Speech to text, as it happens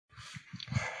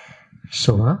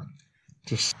So,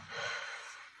 just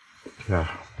the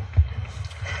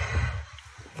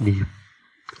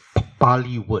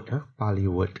Pali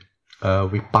word,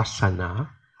 vipassaná,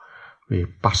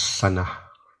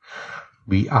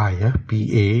 V-I-P-A-S-S-A-N-A.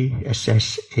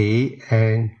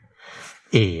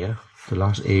 The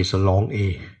last A is a long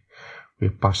A.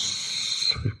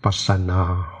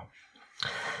 Vipassaná.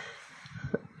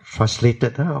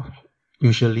 Translated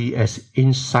usually as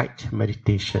insight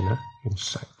meditation.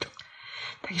 Insight.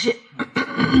 Takže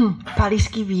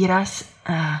palijský výraz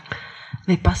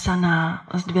vipassaná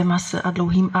s 2 S a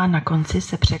dlouhým A na konci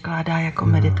se překládá jako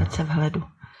meditace vhledu.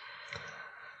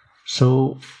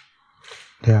 So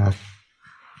there's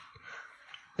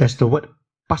the word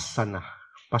passana,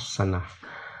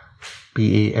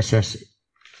 P-A-S-S-A-N-A,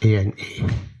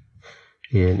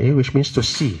 which means to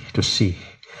see.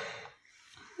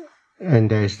 And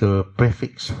there's the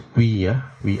prefix vi.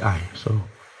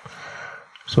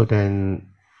 So then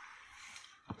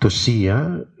to see,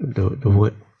 the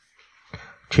word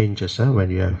changes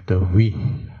when you have the vi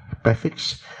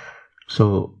prefix.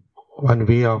 So one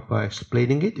way of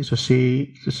explaining it is to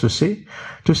see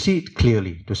it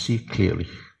clearly, to see clearly.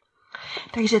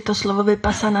 Takže to slovo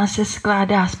vipassaná se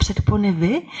skládá z předpony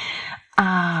vy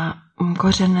a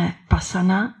kořene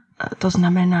pasana, to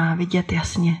znamená vidět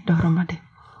jasně dohromady.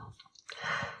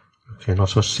 You can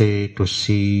also say to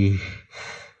see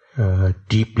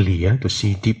deeply, to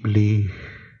see deeply.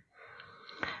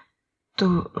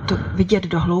 To vidět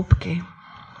do hloubky.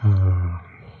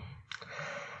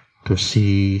 To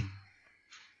see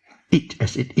it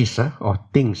as it is, or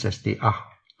things as they are.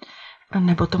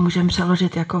 Nebo to můžeme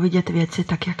přeložit jako vidět věci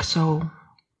tak, jak jsou.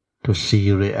 To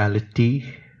see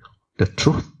reality, the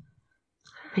truth.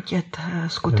 Vidět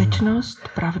skutečnost,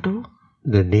 pravdu.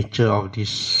 The nature of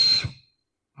this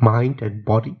mind and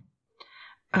body.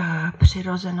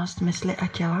 Přirozenost mysli a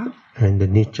těla. And the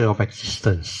nature of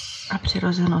existence. A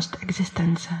přirozenost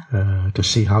existence. To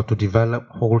see how to develop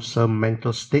wholesome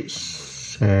mental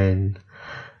states and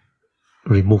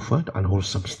remove the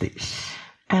unwholesome states.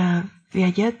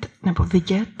 Vědět nebo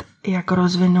vidět, jak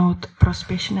rozvinout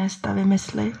prospěšné stavy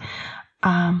mysli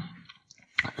a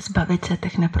zbavit se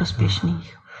těch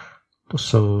neprospěšných.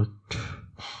 So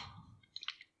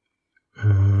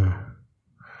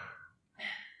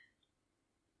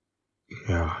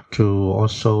to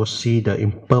also see the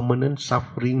impermanent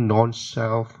suffering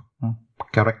non-self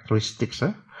characteristics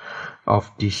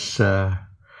of this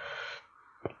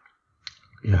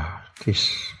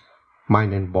this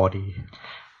mind and body.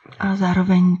 A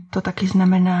zároveň to taky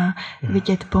znamená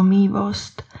vidět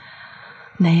pomývost,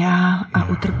 nejá a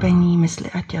utrpení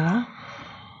mysli a těla.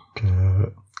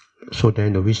 So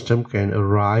then the wisdom can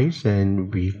arise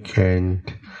and we can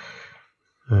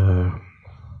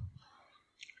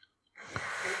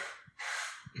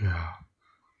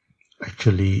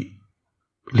actually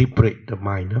liberate the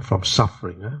mind from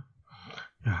suffering.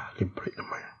 Liberate the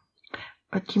mind.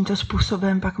 A tímto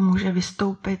způsobem pak může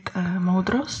vystoupit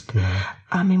moudrost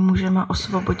a my můžeme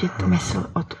osvobodit mysl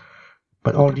od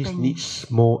But all this needs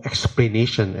more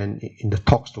explanation, and in the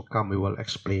talks to come we will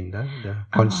explain the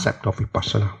concept of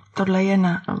vipassana. Tohle je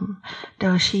na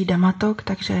další damatok,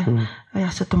 takže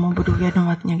já se tomu budu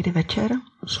věnovat někdy večer.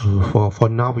 So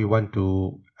for now we want to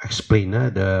explain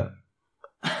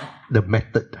the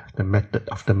method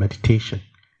of the meditation.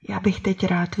 Já bych teď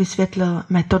rád vysvětlil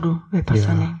metodu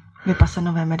vipassany,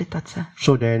 vipassanové meditace.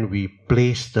 So then we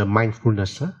place the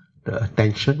mindfulness, the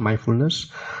attention,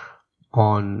 mindfulness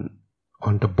on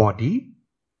the body.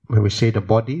 When we say the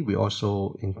body, we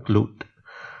also include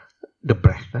the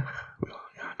breath.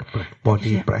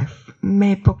 Body, breath.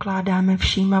 My pokládáme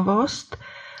všímavost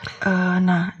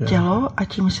na tělo a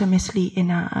tím se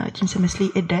myslí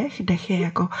i dech. Dech je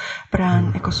jako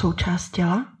prán, jako součást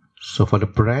těla. So for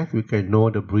the breath, we can know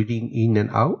the breathing in and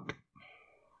out.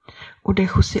 U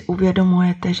dechu si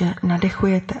uvědomujete, že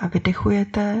nadechujete a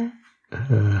vydechujete.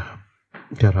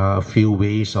 There are a few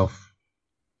ways of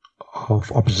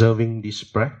observing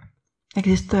this breath.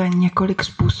 Existuje několik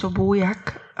způsobů,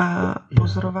 jak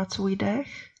pozorovat svůj dech.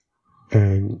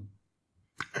 And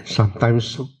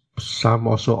sometimes some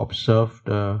also observe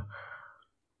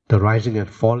the rising and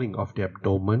falling of the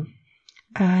abdomen.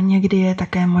 Někdy je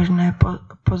také možné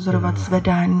pozorovat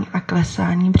zvedání a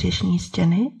klesání břišní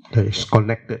stěny, that is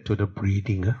connected to the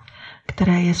breathing,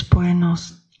 které je spojeno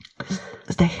s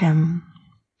dechem.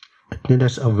 Then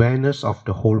there's awareness of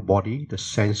the whole body, the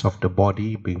sense of the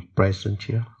body being present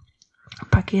here.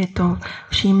 Pak je to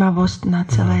všímavost na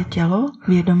celé tělo,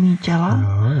 vědomí těla.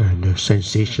 And the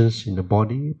sensations in the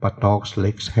body, buttocks,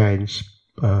 legs, hands,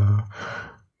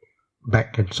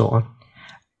 back and so on.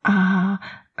 A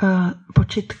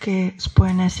počitky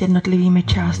spojené s jednotlivými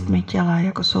částmi těla,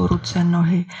 jako jsou ruce,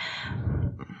 nohy,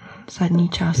 zadní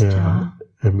část těla.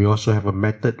 And we also have a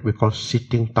method we call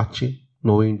sitting touching,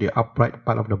 knowing the upright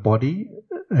part of the body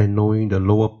and knowing the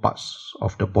lower parts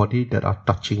of the body that are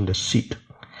touching the seat.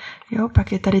 Jo,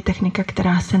 pak je tady technika,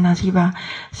 která se nazývá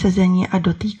sezení a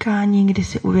dotýkání, kdy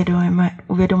si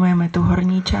uvědomujeme tu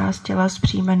horní část těla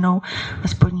zpříjmenou a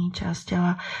spodní část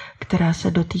těla, která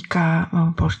se dotýká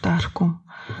polštářku.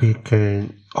 We can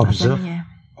observe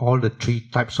all the three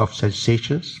types of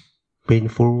sensations: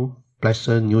 painful,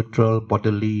 pleasant, neutral,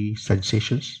 bodily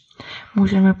sensations.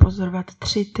 Můžeme pozorovat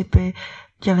 3 typy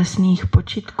tělesných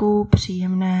počitků: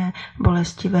 příjemné,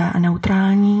 bolestivé a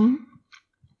neutrální.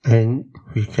 And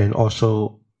we can also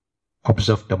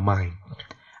observe the mind.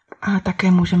 A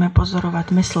také můžeme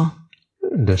pozorovat mysl.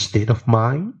 The state of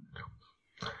mind,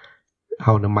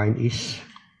 how the mind is.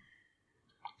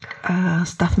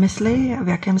 Stav mysli, v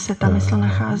jakém se ta mysl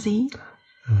nachází.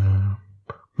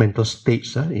 Mental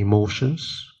states, emotions.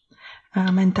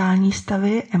 Mentální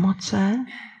stavy, emoce.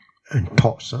 And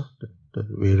thoughts, the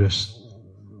various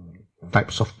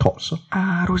types of thoughts.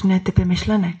 A různé typy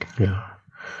myšlenek. Yeah.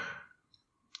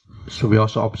 So we are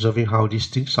also observing how these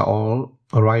things are all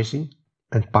arising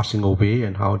and passing away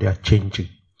and how they are changing.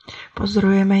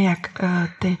 Pozorujeme, jak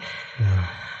ty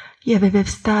jevy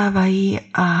vyvstávají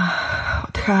a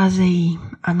odcházejí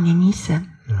a mění se.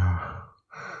 Yeah.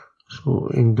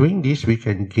 So in doing this we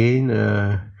can gain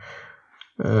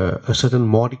a certain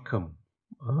modicum,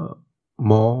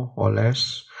 more or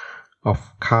less,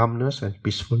 of calmness and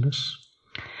peacefulness.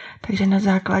 Takže na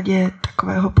základě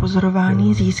takového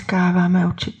pozorování získáváme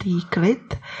určitý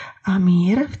klid a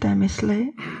mír v té mysli.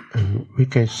 And we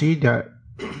can see that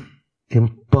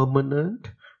impermanent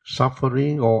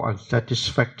suffering or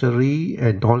unsatisfactory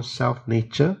and non-self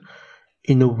nature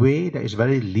in a way that is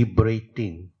very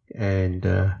liberating and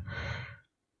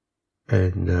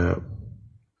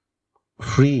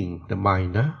freeing the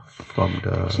mind from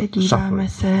the suffering. Díváme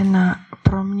se na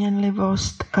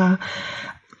proměnlivost,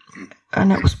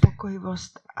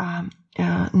 neuspokojivost a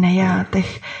nejá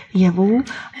těch jevů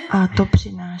a to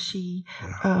přináší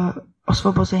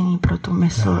osvobození pro tu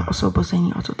mysl,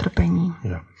 osvobození od utrpení.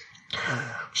 Yeah.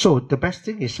 So the best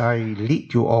thing is I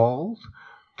lead you all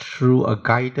through a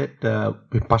guided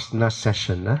vipassana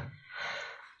session.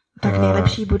 Tak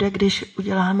nejlepší bude, když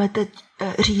uděláme teď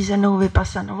řízenou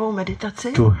vipassanovou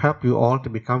meditaci. To help you all to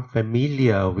become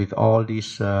familiar with all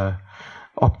these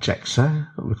objects,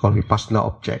 we call vipassana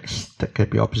objects that can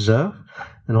be observed,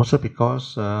 and also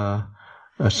because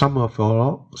some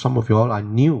of you all are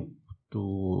new to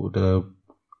the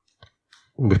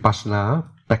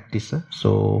vipassana practice,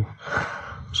 so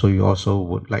you also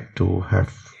would like to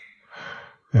have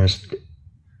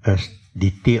as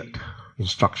detailed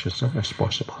instructions as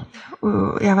possible.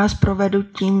 Já vás provedu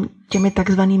těmi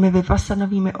takzvanými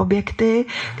vipassanovými objekty,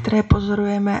 které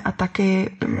pozorujeme, a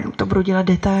taky to budu dělat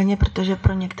detailně, protože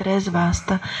pro některé z vás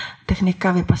ta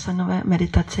technika vipassanové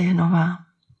meditace je nová.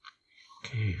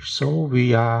 Okay, so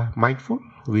we are mindful.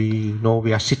 We know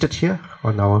we are seated here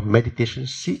on our meditation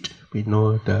seat. We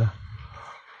know the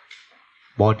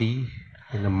body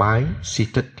and the mind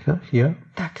seated here.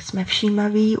 Tak jsme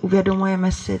všímaví,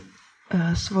 uvědomujeme si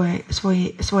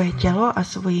svoje tělo a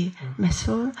svoji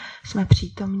mysl, jsme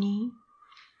přítomní.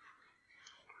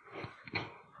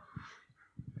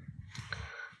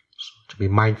 So to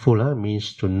be mindful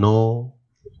means to know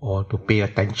or to pay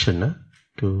attention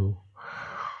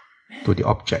to the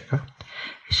object.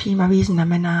 Všímavý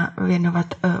znamená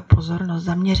věnovat pozornost,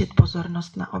 zaměřit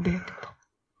pozornost na objekt.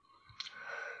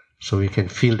 So you can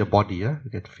feel the body,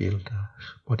 you can feel the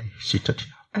body seated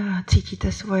here.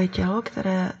 Cítíte svoje tělo,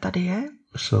 které tady je?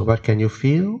 So what can you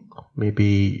feel? Maybe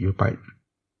you might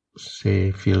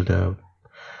say feel the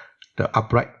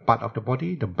upright part of the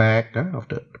body, the back of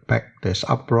the back that's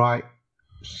upright.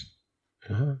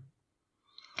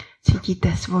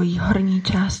 Cítíte svoji horní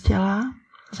část těla,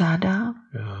 záda?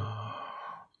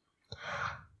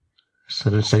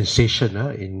 Certain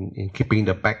sensation in keeping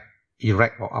the back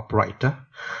erect or upright.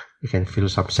 You can feel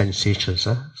some sensations.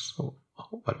 So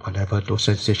whatever those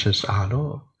sensations are,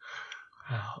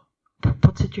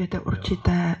 Pociťujete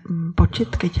určité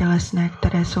počitky tělesné,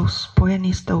 které jsou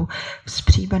spojeny s tou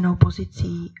vzpřímenou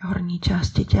pozicí horní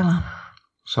části těla.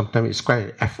 Sometimes it's quite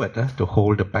an effort to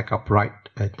hold the back upright,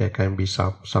 and there can be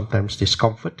sometimes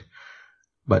discomfort,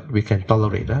 but we can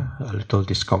tolerate a little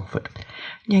discomfort.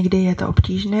 Někdy je to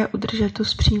obtížné udržet tu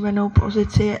vzpřímenou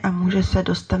pozici a může se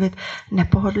dostavit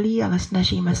nepohodlí, ale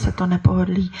snažíme se to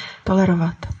nepohodlí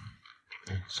tolerovat.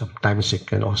 Sometimes it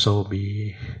can also be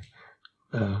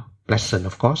pleasant,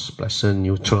 of course, pleasant,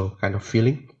 neutral kind of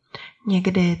feeling.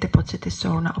 Někdy ty pocity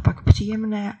jsou naopak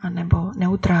příjemné anebo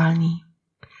neutrální.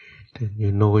 Then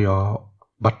you know your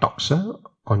buttocks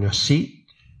on your seat.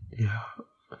 Yeah.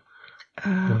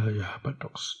 Yeah,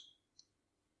 buttocks.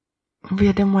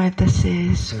 Uvědomujete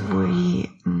si svůj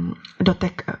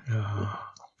dotek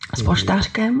s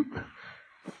polštářkem.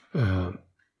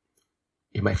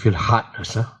 You might feel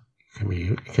hardness.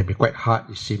 It can be quite hard,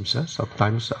 it seems.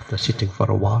 Sometimes after sitting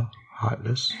for a while,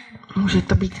 hardness. Může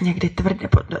to být někdy tvrdé,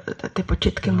 ty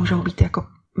počitky můžou být jako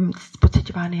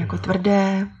pocitovány jako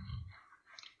tvrdé.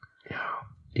 Yeah.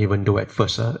 Even though at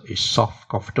first it's soft,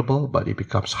 comfortable, but it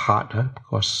becomes harder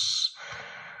because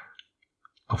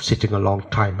of sitting a long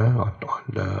time on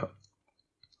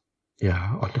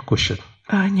the cushion.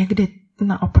 A někdy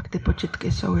naopak ty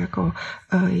počitky jsou jako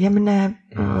jemné,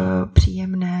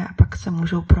 příjemné a pak se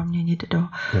můžou proměnit do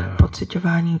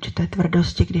pocitování určité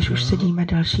tvrdosti, když už sedíme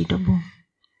delší dobu.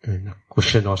 And the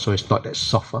cushion also is not that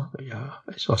soft.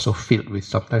 It's also filled with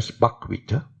sometimes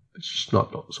buckwheat, which is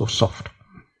not so soft.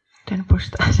 Ten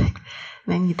polštářek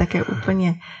není také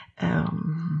úplně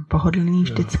pohodlný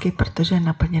vždycky, protože je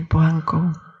naplněn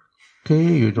pohankou.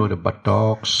 Okay, you know the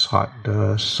buttocks,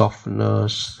 hardness,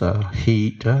 softness, the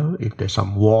heat. If there's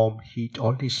some warm heat,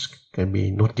 all this can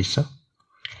be noticed.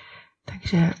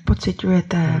 Takže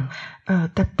pociťujete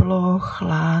teplo,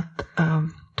 chlad,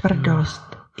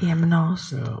 tvrdost,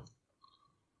 jemnost.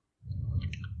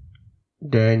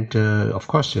 Then, of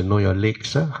course, you know your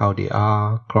legs, how they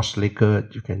are,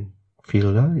 cross-legged. You can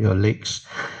feel your legs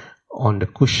on the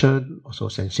cushion. Also,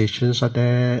 sensations are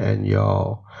there, and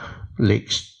your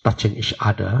legs touching each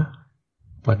other.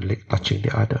 One leg touching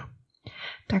the other.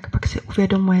 Tak pak si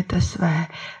uvědomujete své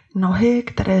nohy,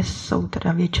 které jsou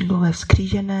teda většinou ve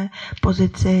vzkřížené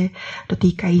pozici,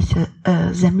 dotýkají se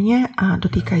země a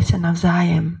dotýkají se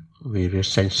navzájem.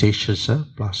 Various sensations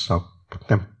plus some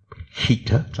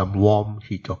heat, some warm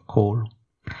heat or cold.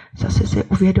 Zase si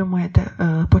uvědomujete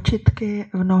počitky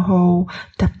v nohou,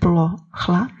 teplo,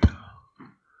 chlad.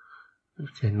 You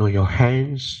can know your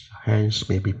hands. Hands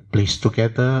may be placed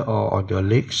together or on your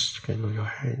legs. You can know your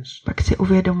hands. Pak si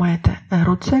uvědomujete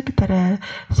ruce, které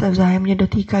se vzájemně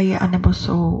dotýkají anebo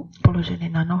jsou položeny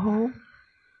na nohou. You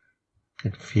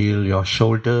can feel your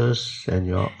shoulders and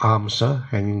your arms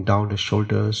hanging down the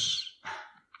shoulders.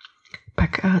 Pak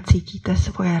cítíte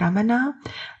svoje ramena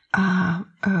a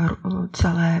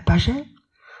celé paže. You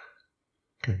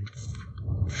can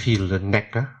feel the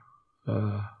neck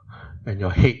and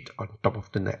your head on top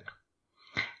of the neck.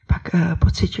 Pak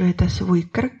pociťujete svůj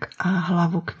krk a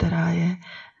hlavu, která je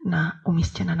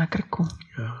umístěna na krku.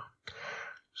 Yeah.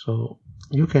 So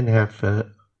you can have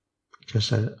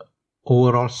just an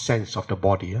overall sense of the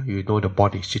body. You know the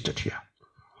body seated here.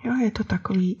 Jo, je to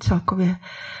takový celkově,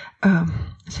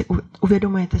 si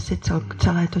uvědomujete si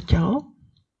celé to tělo.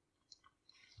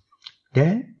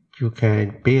 Then you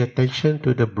can pay attention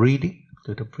to the breathing.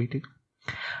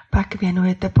 Pak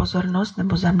věnujete pozornost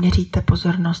nebo zaměříte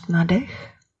pozornost na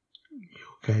dech.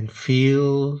 You can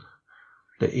feel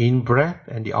the in-breath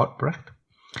and the out-breath.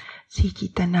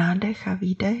 Cítíte nádech a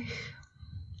výdech.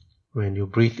 When you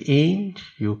breathe in,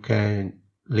 you can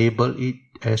label it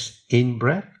as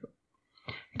in-breath.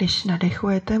 Když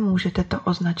nadechujete, můžete to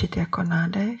označit jako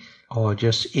nádech. Or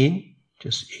just in.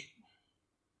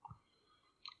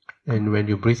 And when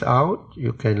you breathe out,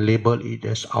 you can label it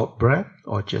as out-breath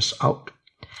or just out.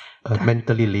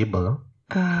 Mentally label.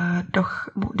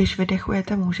 Když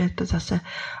vydechujete, můžete zase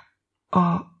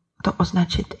to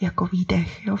označit jako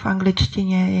výdech. Jo? V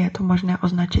angličtině je to možné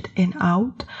označit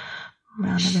in-out.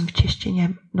 Já nevím, v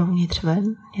češtině dovnitř ven,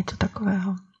 něco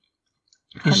takového.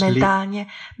 A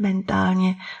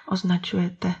mentálně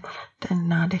označujete ten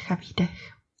nádech a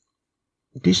výdech.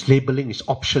 This labeling is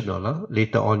optional.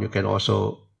 Later on you can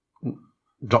also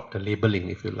drop the labeling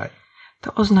if you like.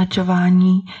 To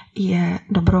označování je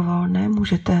dobrovolné,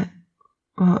 můžete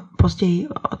později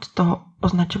od toho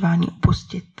označování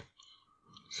upustit.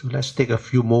 So let's take a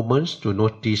few moments to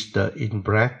notice the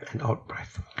in-breath and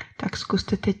out-breath. Tak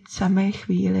zkuste teď sami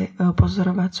chvíli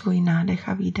pozorovat svůj nádech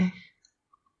a výdech.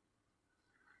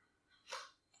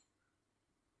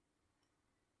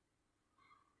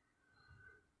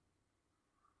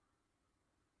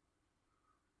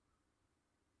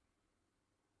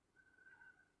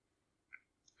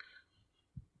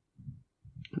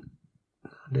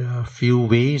 There are a few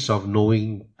ways of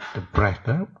knowing the breath.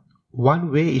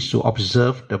 One way is to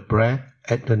observe the breath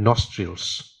at the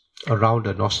nostrils, around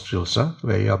the nostrils,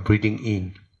 where you are breathing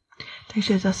in.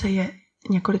 Takže zase je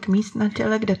několik míst na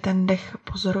těle, kde ten dech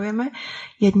pozorujeme.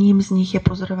 Jedním z nich je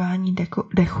pozorování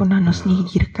dechu na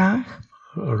nosních dírkách.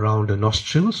 Around the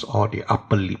nostrils or the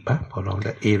upper lip, around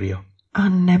the area. a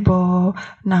nebo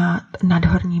nad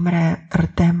horním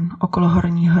rtem, okolo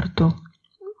horního rtu.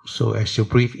 So as you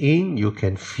breathe in, you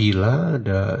can feel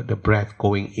the breath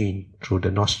going in through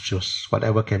the nostrils,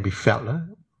 whatever can be felt.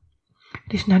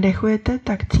 Když nadechujete,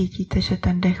 tak cítíte, že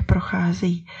ten dech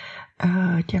prochází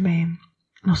těmi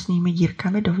nosnými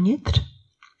dírkami dovnitř.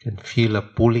 You can feel a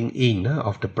pulling in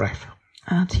of the breath.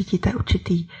 A cítíte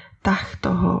určitý tah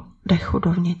toho dechu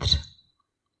dovnitř.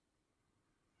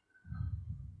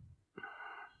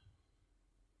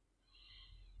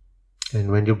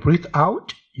 And when you breathe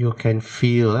out, you can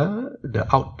feel the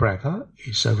out breath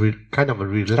is a kind of a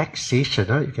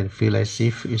relaxation. You can feel as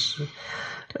if it's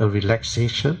a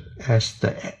relaxation as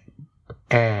the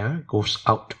air goes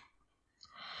out.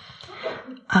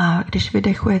 A když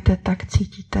vydechujete, tak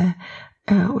cítíte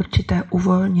určité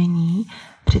uvolnění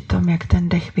při tom, jak ten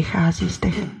dech vychází z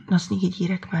těch nosných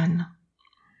dírek ven.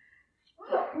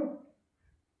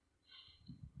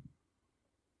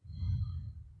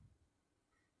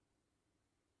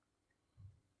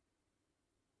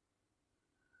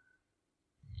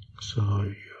 So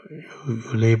you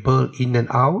label in and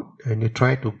out, and you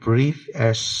try to breathe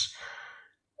as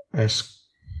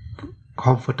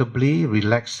comfortably,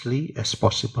 relaxedly as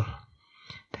possible.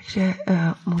 Takže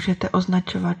můžete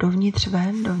označovat dovnitř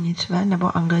ven,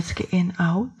 nebo anglicky in,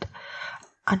 out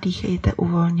a dýchejte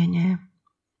uvolněně,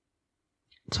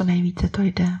 co nejvíce to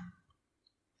jde.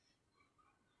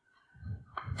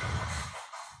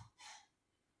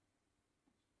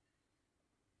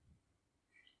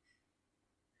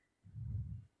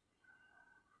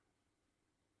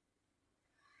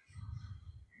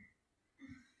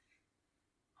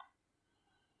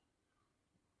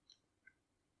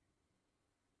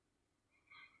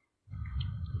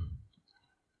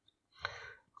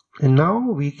 And now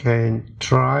we can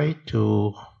try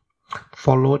to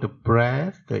follow the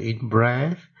breath, the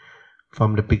in-breath,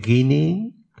 from the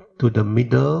beginning to the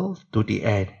middle to the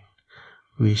end.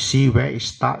 We see where it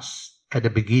starts at the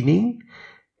beginning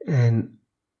and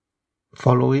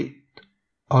follow it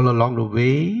all along the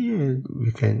way.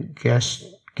 We can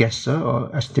guess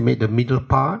or estimate the middle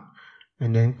part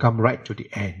and then come right to the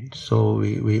end. So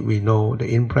we know the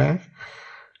in-breath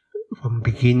from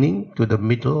beginning to the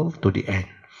middle to the end.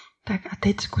 Tak a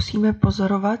teď zkusíme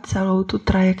pozorovat celou tu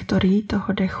trajektorii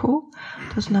toho dechu.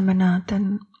 To znamená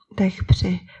ten dech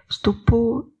při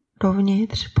vstupu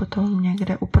dovnitř, potom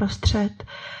někde uprostřed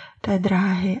té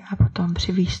dráhy a potom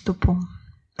při výstupu.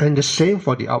 And the same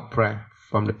for the out-breath.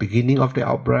 From the beginning of the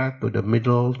out-breath to the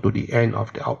middle to the end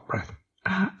of the out-breath.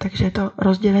 Takže to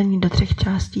rozdělení do 3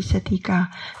 částí se týká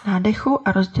nádechu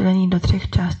a rozdělení do 3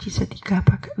 částí se týká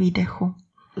pak výdechu.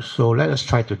 So let us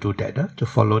try to do that, to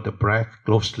follow the breath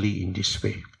closely in this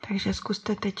way. Takže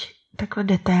zkuste teď takhle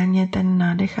detailně ten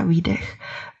nádech a výdech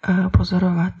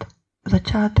pozorovat.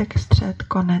 Začátek, střed,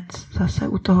 konec. Zase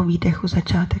u toho výdechu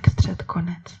začátek, střed,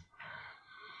 konec.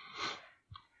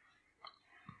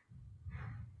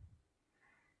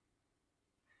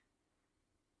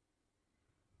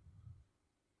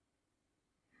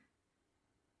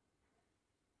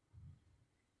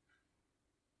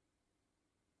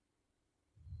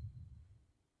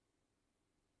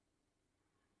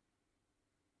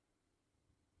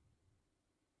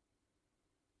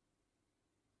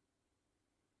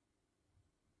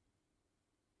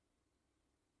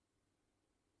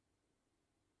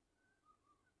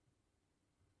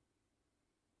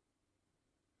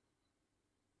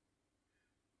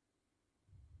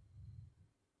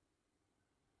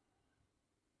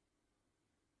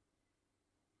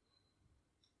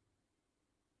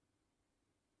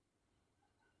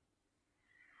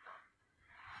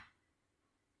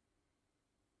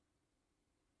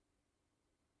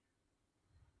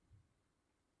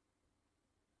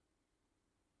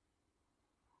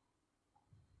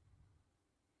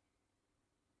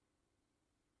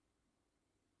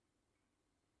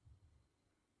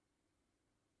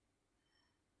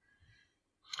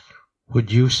 Would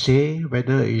you say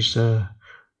whether it's a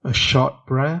short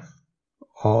breath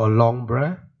or a long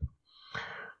breath,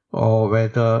 or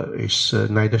whether it's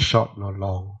neither short nor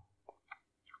long?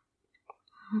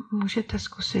 Můžete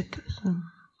zkusit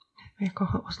jako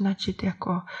ho označit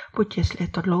jako buď jestli je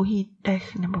to dlouhý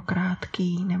dech nebo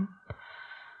krátký. Nebo...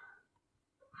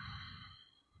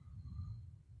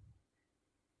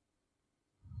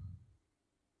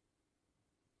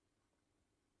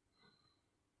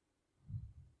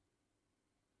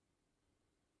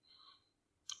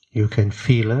 You can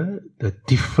feel the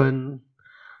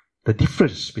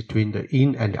difference between the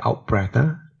in and the out breath,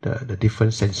 the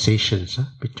different sensations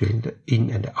between the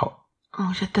in and the out.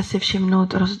 Můžete si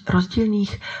všimnout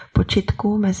rozdílných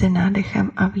počitků mezi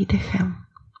nádechem a výdechem.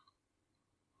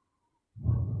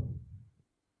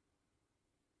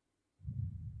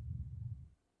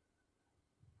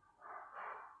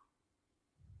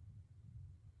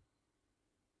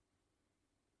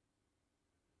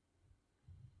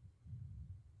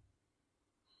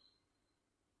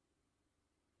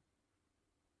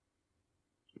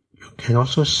 can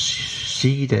also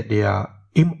see that they are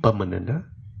impermanent.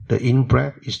 The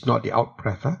in-breath is not the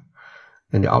out-breath,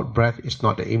 and the out-breath is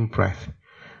not the in-breath.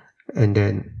 And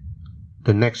then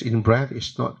the next in-breath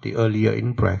is not the earlier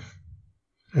in-breath.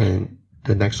 And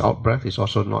the next out-breath is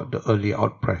also not the earlier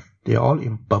out-breath. They are all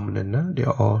impermanent. They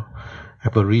all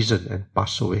have a reason and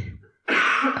pass away.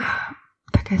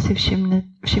 Také si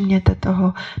všimněte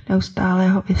toho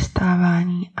neustálého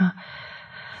vyvstávání a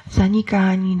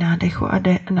zanikání nádechu a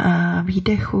na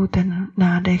výdechu. Ten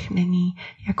nádech není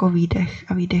jako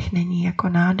výdech a výdech není jako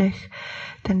nádech.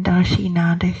 Ten další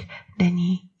nádech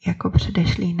není jako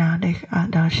předešlý nádech a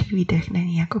další výdech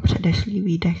není jako předešlý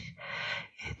výdech.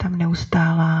 Je tam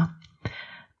neustálá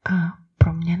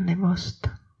proměnlivost.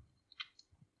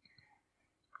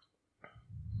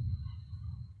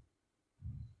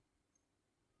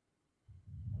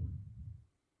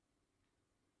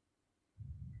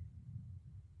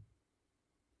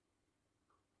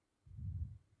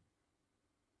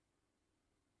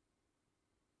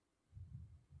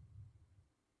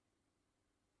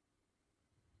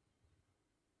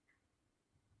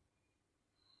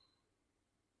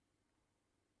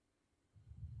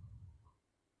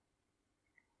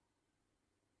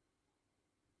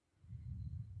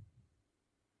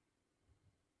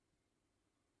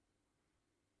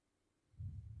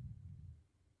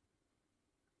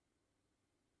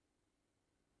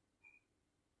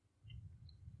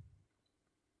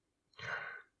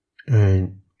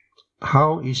 And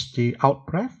how is the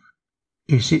out-breath?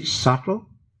 Is it subtle?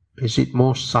 Is it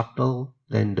more subtle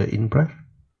than the in-breath?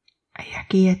 A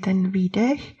jaký je ten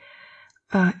výdech?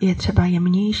 Je třeba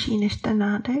jemnější než ten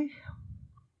nádech?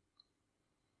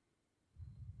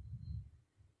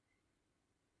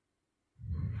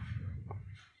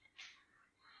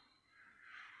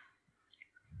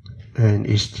 And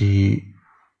is the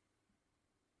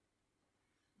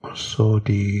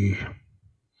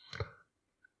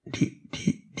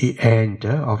end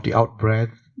of the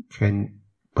out-breath can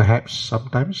perhaps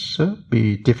sometimes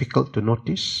be difficult to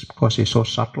notice because it's so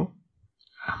subtle.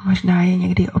 A možná je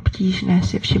někdy obtížné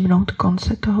si všimnout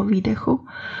konce toho výdechu,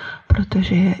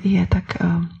 protože je tak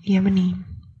jemný.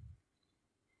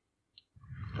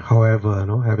 However,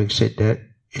 having said that,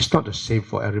 it's not the same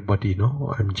for everybody.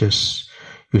 I'm just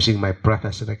using my breath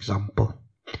as an example.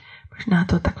 Možná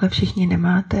to takhle všichni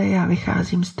nemáte, já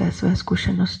vycházím z té své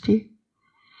zkušenosti,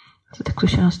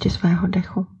 svého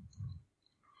dechu.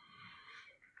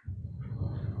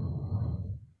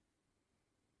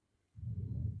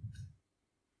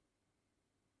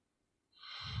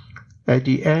 At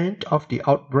the end of the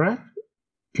out-breath,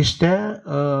 is there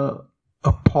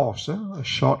a pause, a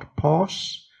short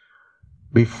pause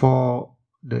before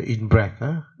the in-breath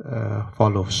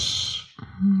follows?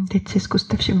 Teď si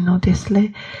zkuste všimnout,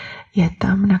 jestli je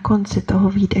tam na konci toho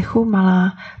výdechu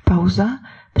malá pauza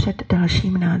před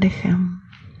dalším nádechem.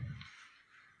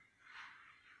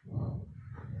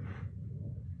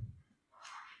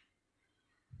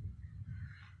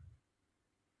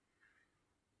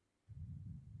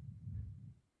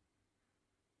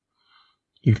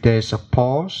 If there is a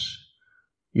pause,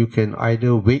 you can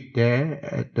either wait there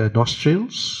at the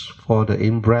nostrils for the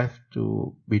in-breath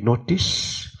to be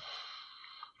noticed,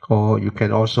 or you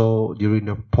can also, during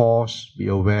the pause, be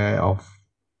aware of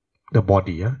the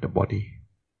body. The body.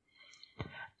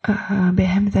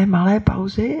 Během té malé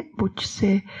pauzy buď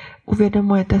si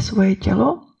uvědomujete svoje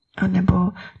tělo,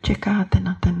 anebo čekáte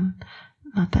na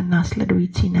ten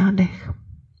následující nádech.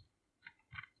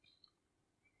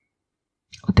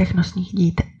 U těch nosních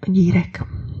dírek.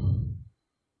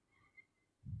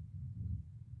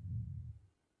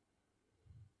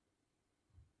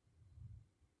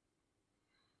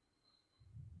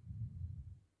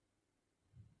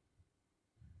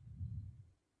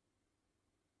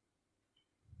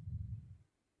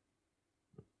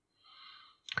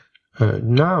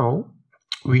 Now,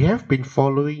 we have been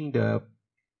following the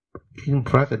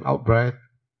in-breath and out-breath,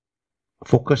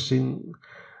 focusing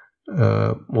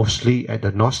mostly at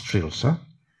the nostrils.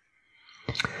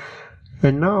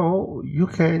 And now you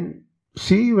can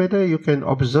see whether you can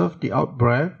observe the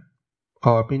out-breath,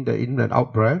 or the in and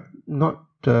out-breath, not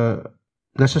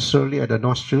necessarily at the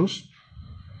nostrils,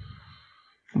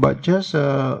 but just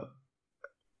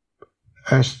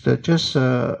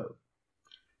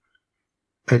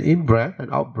an in-breath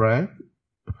and out-breath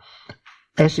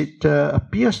as it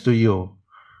appears to you.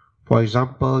 For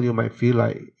example, you might feel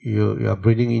like you are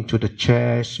breathing into the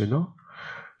chest,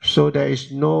 So there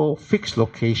is no fixed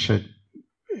location.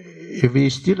 If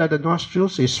it's still at the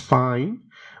nostrils, it's fine.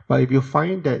 But if you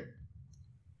find that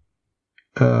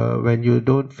when you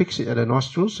don't fix it at the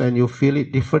nostrils and you feel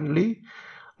it differently,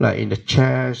 like in the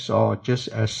chest or just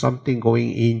as something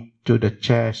going into the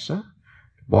chest,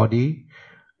 body.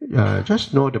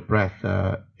 Just know the breath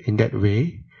in that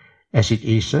way, as it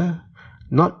is,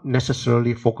 not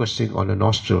necessarily focusing on the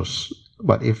nostrils.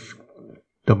 But if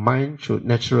the mind should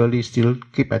naturally still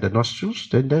keep at the nostrils,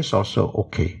 then that's also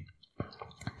okay.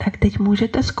 Tak teď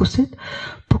můžete zkusit,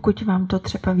 pokud vám to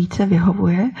třeba více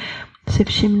vyhovuje, si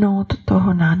všimnout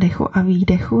toho nádechu a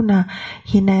výdechu na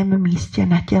jiném místě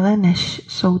na těle, než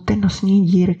jsou ty nosní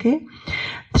dírky.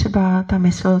 Třeba ta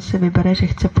mysl si vybere, že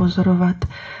chce pozorovat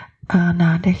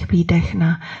nádech, výdech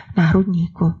na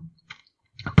hrudníku.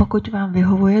 Pokud vám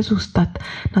vyhovuje zůstat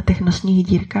na těch nosních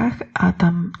dírkách a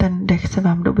tam ten dech se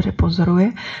vám dobře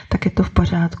pozoruje, tak je to v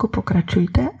pořádku,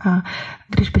 pokračujte. A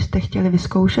když byste chtěli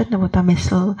vyzkoušet, nebo ta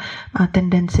mysl má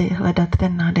tendenci hledat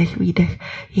ten nádech, výdech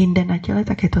jinde na těle,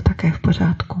 tak je to také v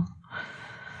pořádku.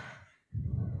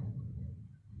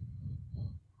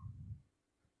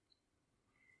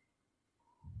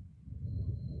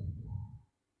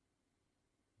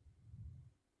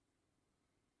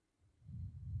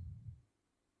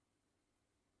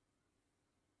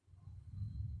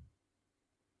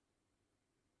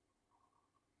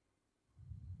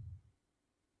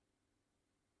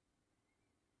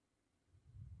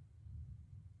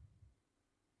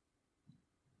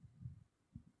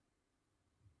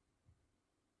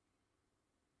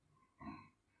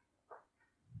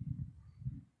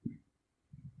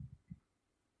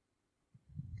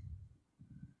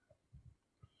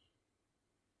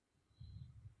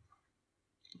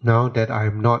 Now that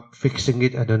I'm not fixing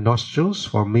it at the nostrils,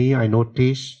 for me, I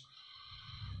notice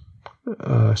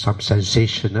some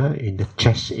sensation in the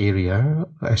chest area,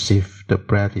 as if the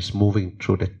breath is moving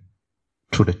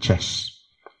through the chest.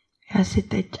 Já si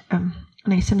teď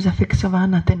nejsem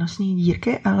zafixován na ty nosní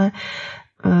dírky, ale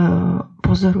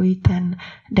pozoruji ten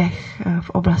dech v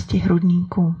oblasti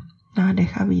hrudníku,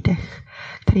 nádech a výdech,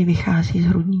 který vychází z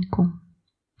hrudníku.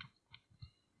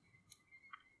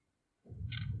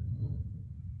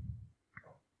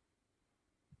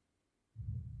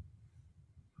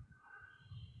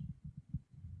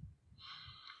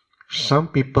 Some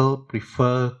people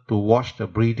prefer to watch the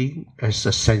breathing as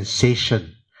a sensation,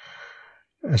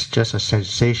 as just a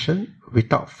sensation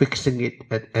without fixing it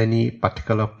at any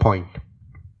particular point.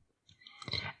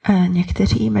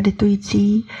 Někteří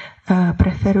meditující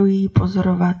preferují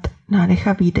pozorovat nádech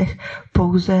a výdech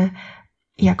pouze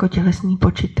jako tělesný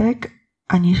počitek,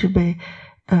 aniž by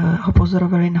ho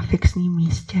pozorovali na fixním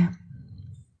místě.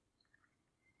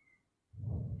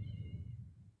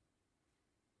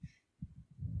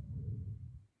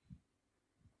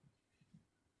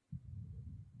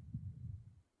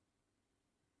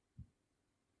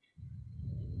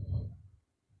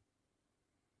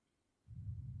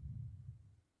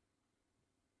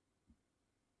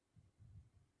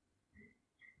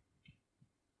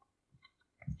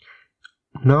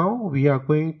 Now we are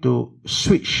going to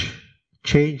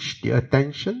change the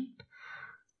attention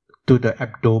to the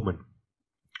abdomen.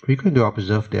 We're going to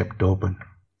observe the abdomen.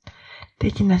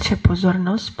 Teď naše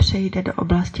pozornost přejde do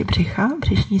oblasti břicha,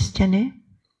 břišní stěny.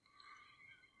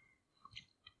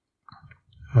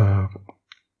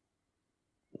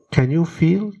 Can you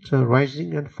feel the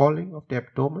rising and falling of the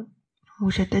abdomen?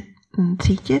 Můžete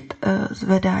cítit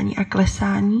zvedání a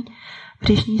klesání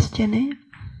břišní stěny.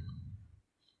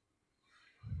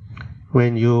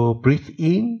 When you breathe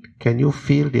in, can you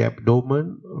feel the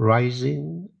abdomen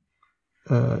rising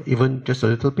even just a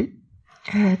little bit?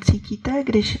 Cítíte,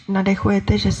 když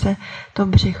nadechujete, že se to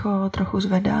břicho trochu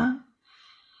zvedá?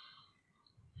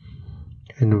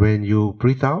 And when you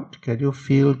breathe out, can you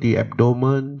feel the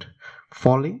abdomen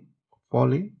falling,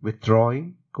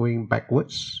 withdrawing, going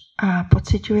backwards? A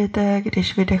pociťujete,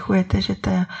 když vydechujete, že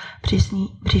ta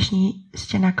břišní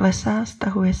stěna klesá,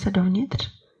 stahuje se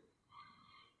dovnitř?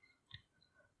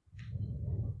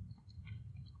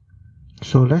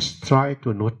 So let's try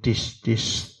to notice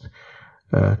these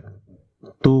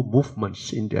two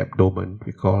movements in the abdomen.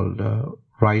 We call the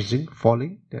rising,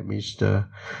 falling. That means the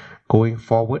going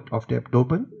forward of the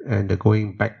abdomen and the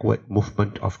going backward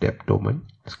movement of the abdomen.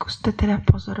 Zkuste teda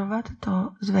pozorovat to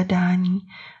zvedání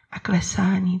a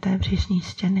klesání té břišní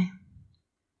stěny.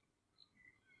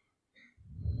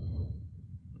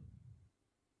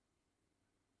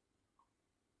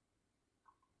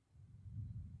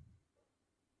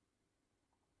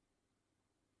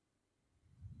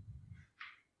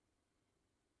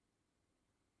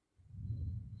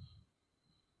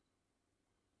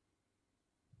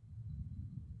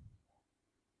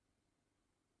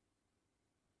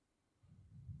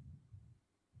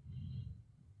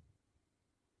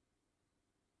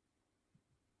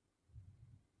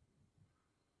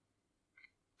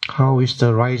 How is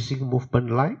the rising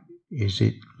movement like? Is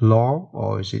it long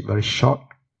or is it very short?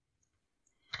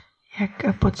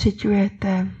 Jak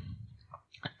pociťujete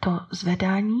to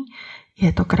zvedání?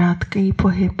 Je to krátký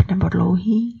pohyb nebo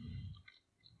dlouhý?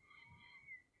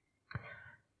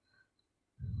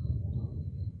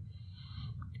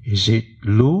 Is it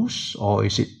loose or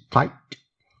is it tight?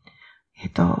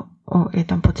 Je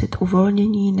tam pocit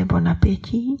uvolnění nebo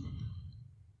napětí?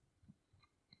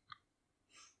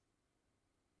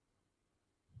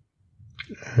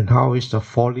 And how is the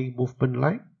falling movement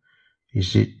like?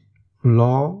 Is it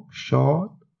long,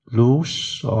 short,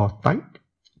 loose or tight?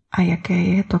 A jaké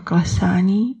je to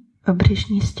klesání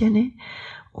břišní stěny?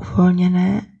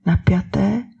 Uvolněné,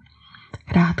 napjaté,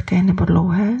 krátké nebo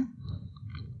dlouhé?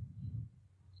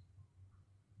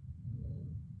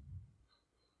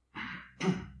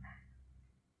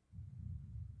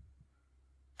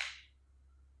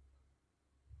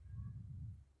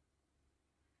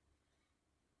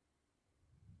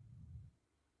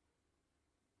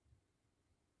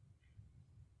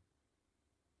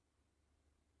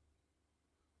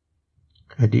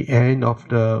 At the end of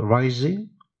the rising,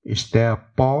 is there a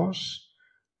pause?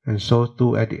 And so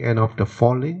too at the end of the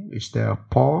falling, is there a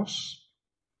pause?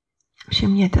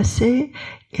 Všimněte si,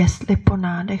 jestli po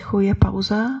nádechu je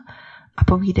pauza a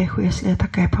po výdechu, jestli je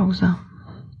také pauza.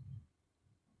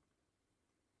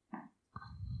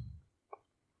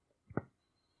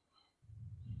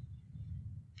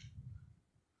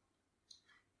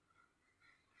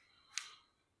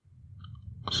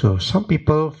 So some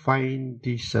people find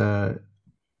this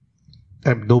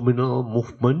abdominal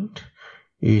movement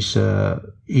is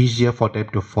easier for them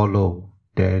to follow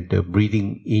than the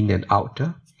breathing in and out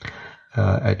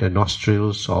at the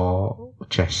nostrils or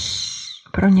chest.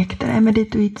 Pro některé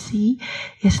meditující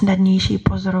je snadnější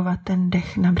pozorovat ten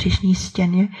dech na břišní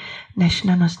stěně než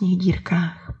na nosních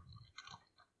dírkách.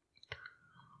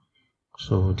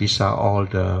 So these are all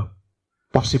the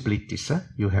possibilities.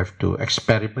 You have to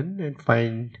experiment and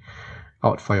find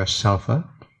out for yourself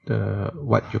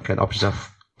what you can observe.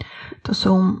 To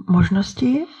jsou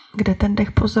možnosti, kde ten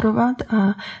dech pozorovat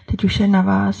a teď už je na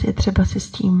vás,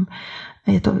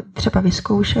 je to třeba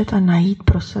vyzkoušet a najít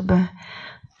pro sebe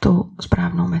tu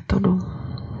správnou metodu.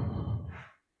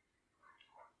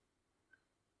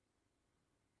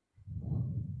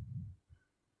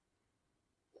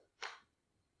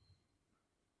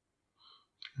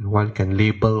 One can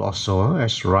label also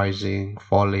as rising,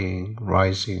 falling,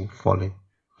 rising, falling.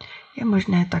 Je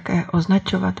možné také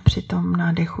označovat při tom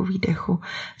nádechu, výdechu,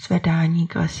 zvedání,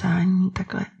 klesání,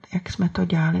 takhle, jak jsme to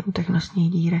dělali u těch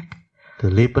nosních dírek.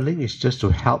 The labeling is just to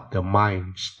help the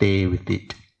mind stay with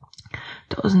it.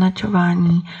 To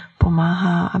označování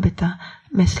pomáhá, aby ta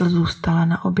mysl zůstala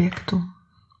na objektu.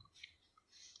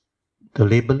 The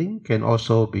labeling can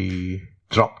also be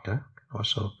dropped.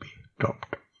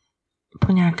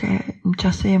 Po nějaké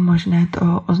čase je možné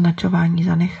to označování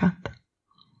zanechat.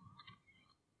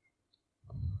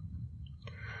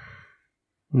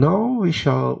 Now we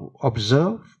shall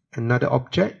observe another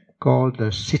object called the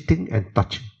sitting and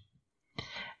touching.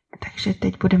 Takže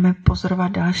teď budeme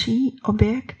pozorovat další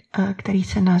objekt, který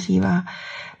se nazývá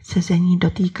sezení,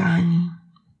 dotýkání.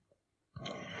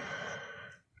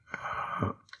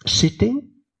 Sitting,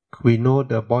 we know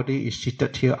the body is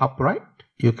seated here upright.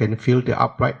 You can feel the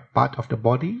upright part of the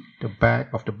body, the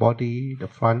back of the body, the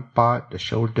front part, the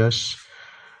shoulders,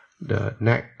 the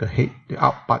neck, the head, the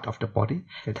up part of the body.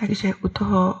 Takže u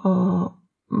toho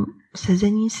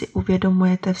sezení si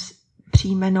uvědomujete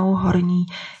příjmenou horní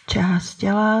část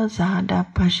těla, záda,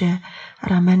 paže,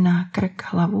 ramena, krk,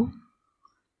 hlavu.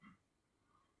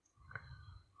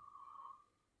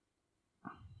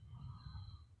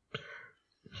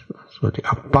 So the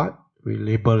upper part we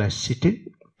label as sitting,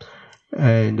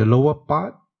 and the lower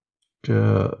part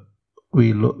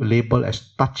we label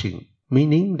as touching,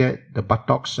 meaning that the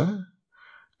buttocks are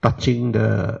touching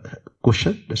the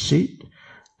cushion, the seat,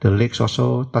 the legs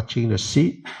also touching the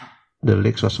seat, the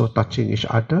legs also touching each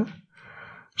other.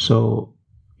 So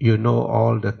you know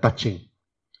all the touching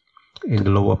in the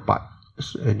lower part,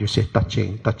 and you say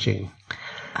touching, touching.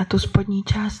 A tu spodní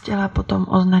část těla potom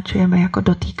označujeme jako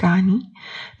dotýkání.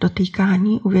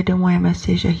 Dotýkání, uvědomujeme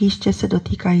si, že hýště se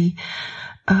dotýkají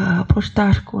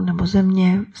polštářku nebo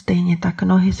země, stejně tak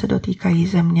nohy se dotýkají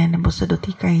země nebo se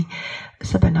dotýkají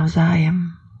sebe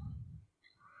navzájem.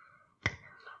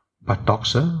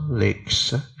 Buttocks,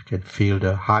 legs, you can feel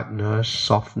the hardness,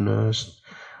 softness,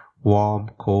 warm,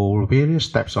 cold,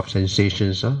 various types of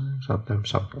sensations, sometimes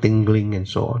some tingling and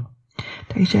so on.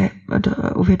 Takže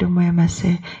uvědomujeme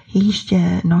si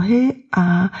hýště, nohy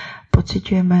a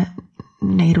pociťujeme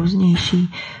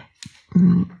nejrůznější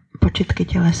počitky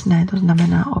tělesné, to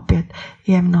znamená opět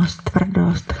jemnost,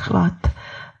 tvrdost, chlad,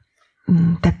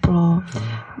 teplo.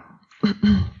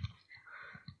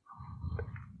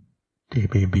 They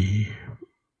may be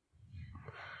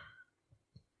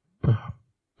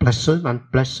pleasant,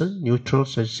 unpleasant, neutral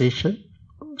sensation.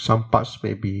 Some parts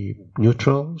may be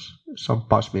neutral, some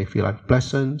parts may feel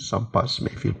unpleasant, some parts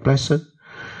may feel pleasant.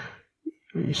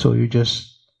 So you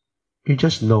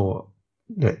just know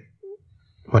that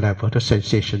whatever the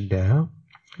sensation there.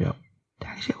 Yeah.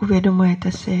 Takže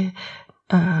uvědomujete si,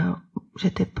 že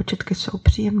ty počitky jsou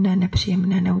příjemné,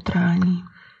 nepříjemné, neutrální.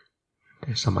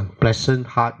 There's some unpleasant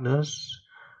hardness.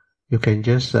 You can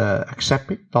just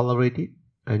accept it, tolerate it,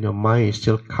 and your mind is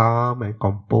still calm and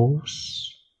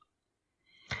composed.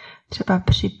 Třeba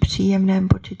při příjemném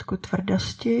počitku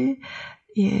tvrdosti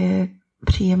je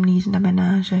příjemný,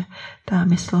 znamená, že ta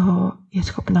mysl ho je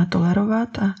schopná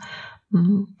tolerovat a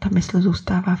ta mysl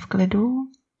zůstává v klidu.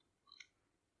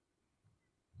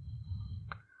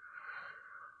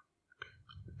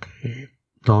 Okay.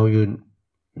 Now you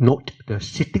note the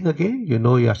sitting again. You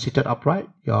know you are seated upright.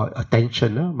 Your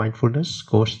attention, mindfulness,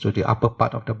 goes to the upper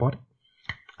part of the body.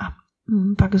 A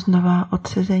pak znova od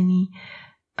sezení,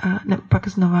 pak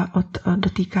znova od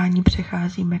dotýkání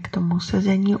přecházíme k tomu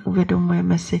sezení.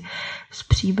 Uvědomujeme si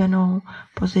vzpřímenou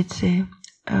pozici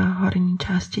horní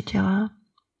části těla.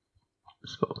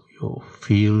 So you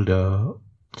feel the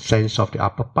sense of the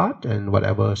upper part and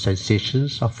whatever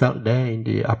sensations are felt there in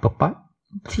the upper part.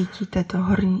 Cítíte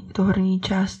tu horní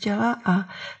část těla a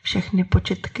všechny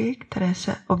počitky, které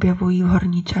se objevují v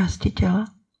horní části těla.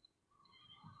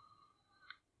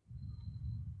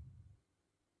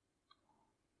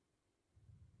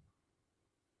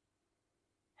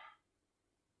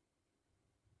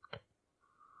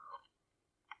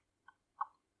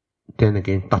 Then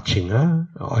again touching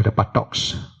or the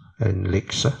buttocks and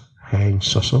legs,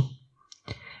 hands also.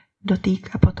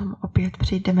 A potom opět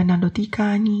přejdeme na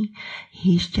dotýkání,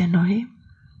 hýště, nohy.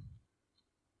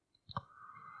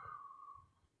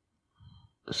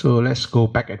 So let's go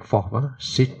back and forth.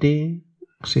 Sitting,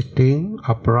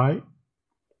 upright.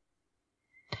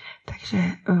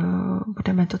 Takže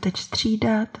budeme to teď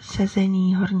střídat,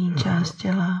 sezení, horní část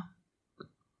těla.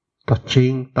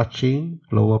 Touching,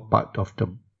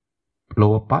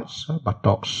 lower parts,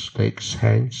 buttocks, legs,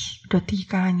 hands.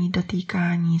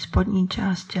 Dotýkání, spodní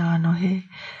část těla, nohy,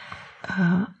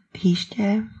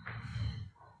 hýště.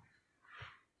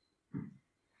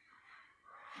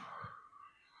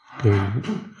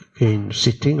 Again,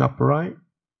 sitting upright.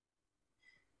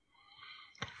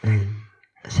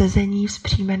 Sezení,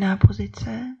 vzpřímená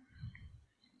pozice.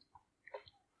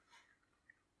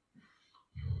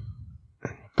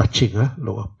 Touching,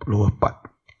 lower part.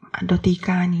 A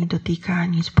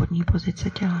dotýkání spodní pozice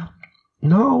těla.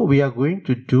 Now we are going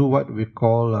to do what we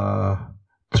call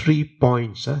 3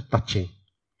 points touching.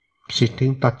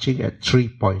 Sitting, touching at 3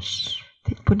 points.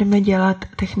 Teď budeme dělat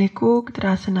techniku,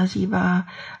 která se nazývá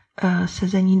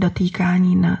sezení,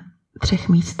 dotýkání na 3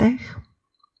 místech.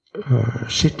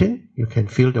 Sitting, you can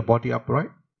feel the body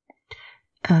upright.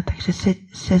 Takže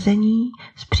sezení,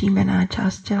 vzpřímená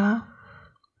část těla.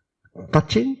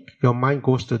 Touching, your mind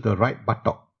goes to the right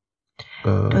buttock.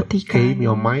 Aim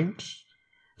your mind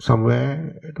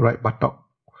somewhere the right buttock.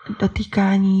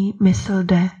 Dotýkání, mysl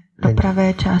jde do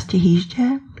pravé části hýždě.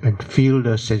 And feel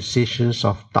the sensations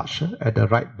of touch at the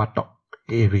right buttock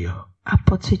area. A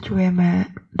pociťujeme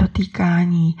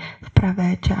dotýkání v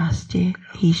pravé části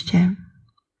hýždě.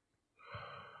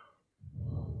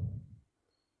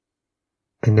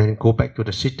 And then go back to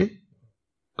the sitting.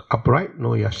 Upright,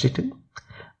 no, you are sitting.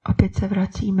 Opět se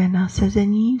vracíme na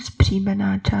sezení,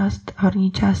 vzpřímená část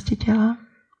horní části těla.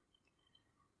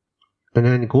 And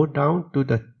then go down to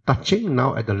the touching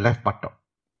now at the left buttock.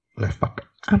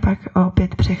 A pak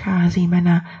opět přecházíme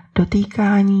na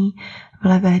dotýkání v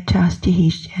levé části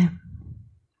hýždě.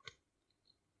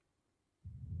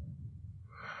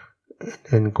 And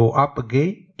then go up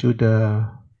again to the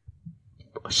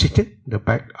sitting, the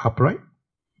back upright.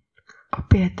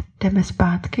 Opět jdeme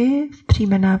zpátky,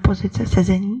 vzpřímená pozice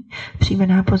sezení,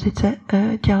 vzpřímená pozice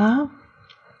těla.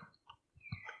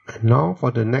 And now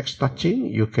for the next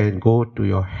touching, you can go to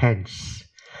your hands.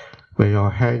 Where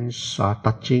your hands are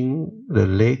touching the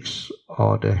legs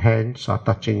or the hands are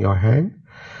touching your hand,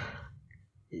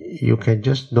 you can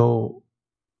just know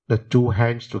the 2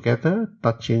 hands together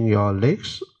touching your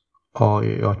legs or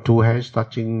your 2 hands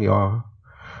touching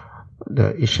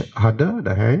each other,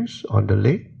 the hands on the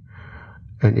leg.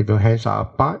 And if your hands are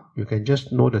apart, you can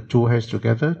just know the 2 hands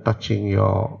together touching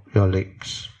your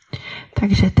legs.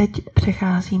 Takže teď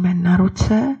přecházíme na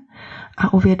ruce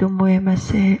a uvědomujeme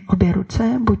si obě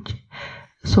ruce, buď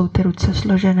jsou ty ruce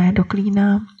složené do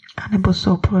klína, anebo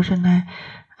jsou položené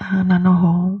na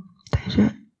nohou. Takže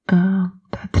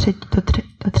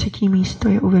to třetí místo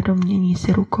je uvědomění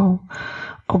si rukou,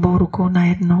 obou rukou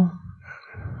najednou.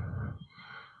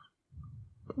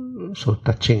 So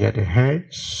touching at the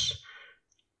hands,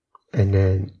 and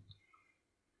then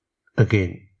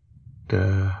again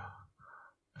the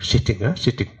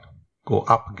sitting, go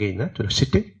up again to the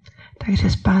sitting. Takže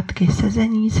zpátky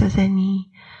sezení,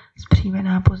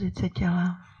 zpřímená pozice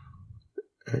těla.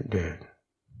 And then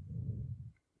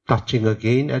touching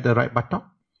again at the right buttock.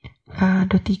 A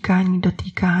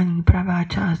dotýkání, pravá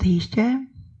část hýště.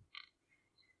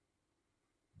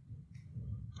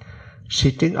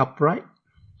 Sitting upright.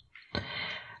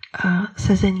 A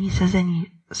sezení,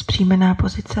 zpřímená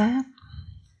pozice.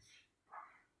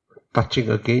 Touching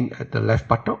again at the left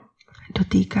buttock.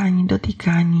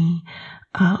 Dotýkání,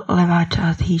 a levá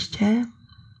část hýště.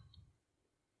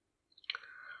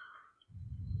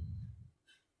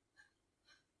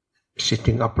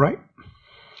 Sitting upright.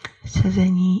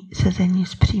 Sezení,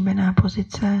 zpřímená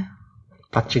pozice.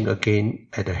 Touching again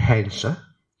at the hands.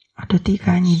 A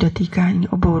dotýkání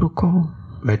obou rukou.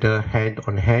 Whether hand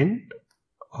on hand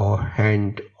or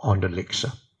hand on the legs.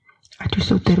 Ať už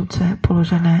jsou ty ruce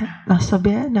položené na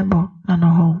sobě nebo na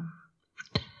nohou.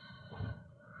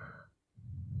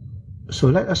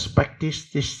 So let us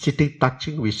practice this sitting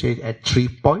touching, we say at 3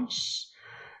 points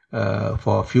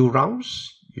for a few rounds.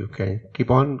 You can keep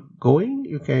on going.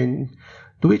 You can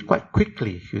do it quite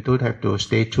quickly. You don't have to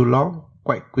stay too long.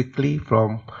 Quite quickly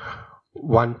from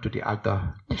one to the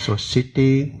other. So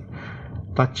sitting,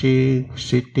 touching,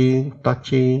 sitting,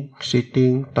 touching,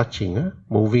 sitting, touching.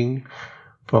 Moving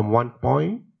from one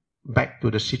point back to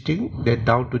the sitting, then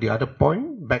down to the other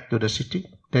point, back to the sitting,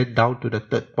 then down to the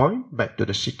third point, back to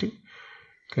the sitting.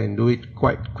 Can do it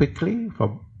quite quickly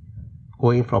from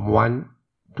going from one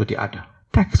to the other.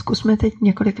 Tak zkusme teď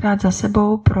několikrát za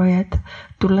sebou projet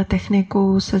tuhle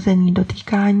techniku sezení,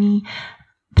 dotýkání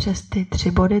přes ty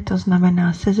 3 body, to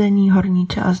znamená sezení, horní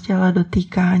část těla,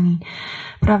 dotýkání,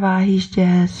 pravá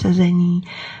hýště, sezení,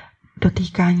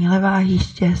 dotýkání, levá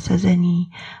hýště,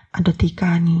 sezení a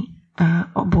dotýkání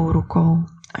obou rukou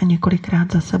a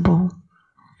několikrát za sebou.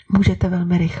 Můžete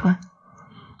velmi rychle.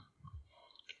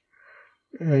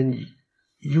 And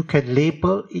you can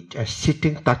label it as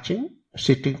sitting, touching,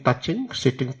 sitting, touching,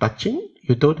 sitting, touching.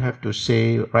 You don't have to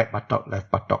say right buttock, left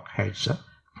buttock, hands.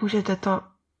 Můžete to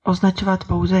označovat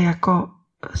pouze jako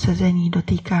sezení,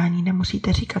 dotýkání.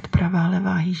 Nemusíte říkat pravá,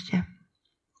 levá hýště.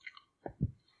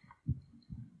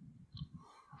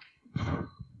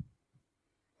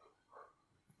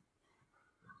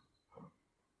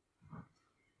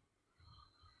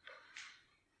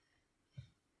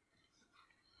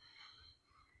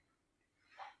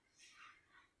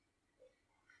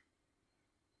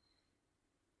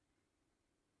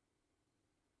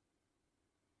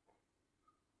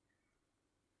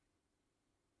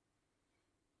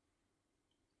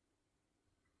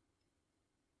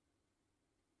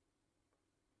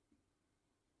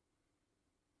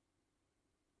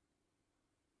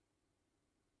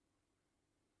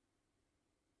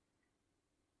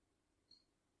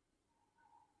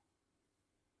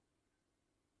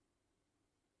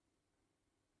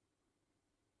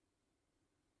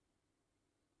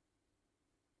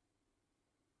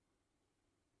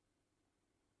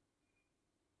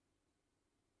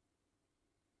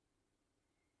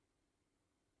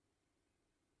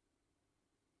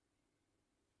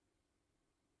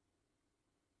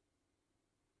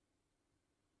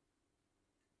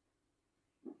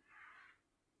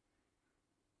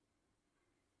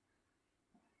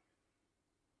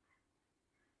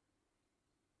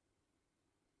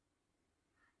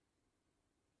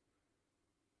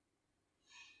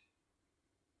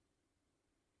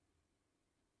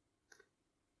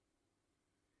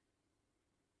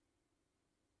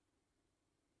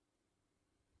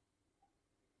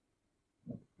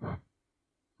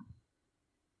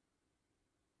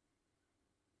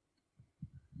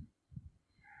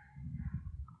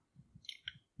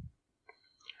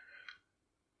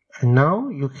 And now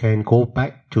you can go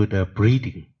back to the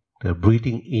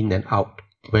breathing in and out,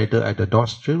 whether at the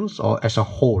nostrils or as a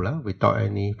whole, without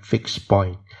any fixed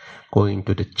point, going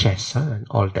to the chest and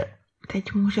all that.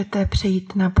 Teď můžete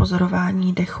přejít na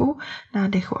pozorování dechu,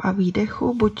 nádechu a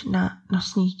výdechu, buď na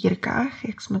nosních dírkách,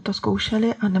 jak jsme to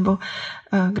zkoušeli, anebo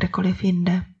kdekoliv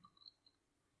jinde.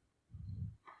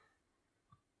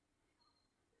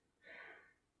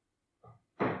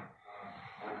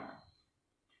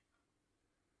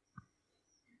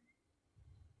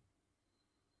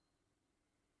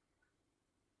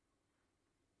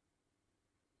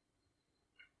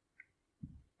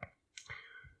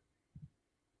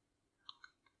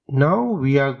 Now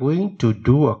we are going to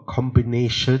do a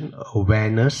combination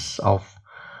awareness of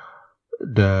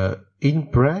the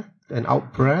in-breath and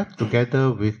out-breath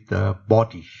together with the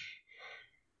body.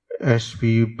 As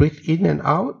we breathe in and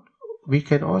out, we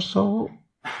can also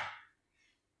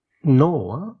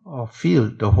know or feel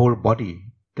the whole body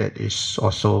that is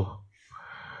also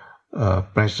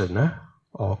present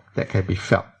or that can be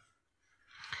felt.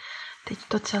 Teď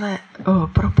to celé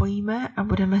propojíme a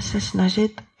budeme se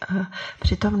snažit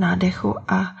při tom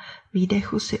nádechu a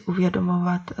výdechu si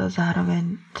uvědomovat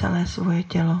zároveň celé svoje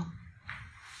tělo.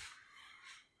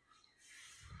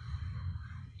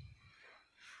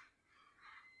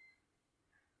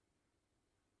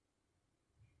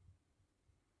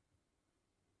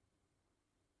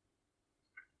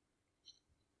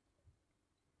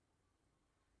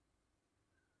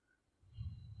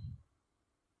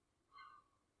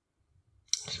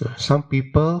 So some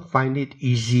people find it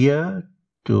easier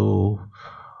to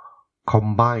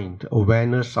combine the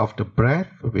awareness of the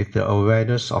breath with the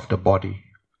awareness of the body.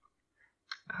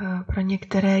 Pro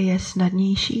některé je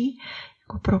snadnější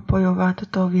jako propojovat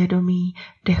to vědomí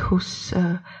dechu s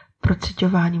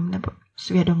procitováním nebo s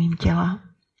vědomím těla.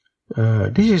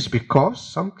 This is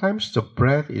because sometimes the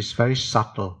breath is very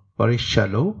subtle, very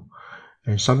shallow,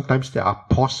 and sometimes there are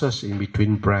pauses in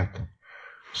between breath.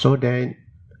 So then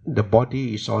the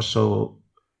body is also,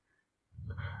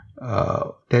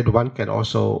 then one can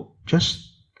also just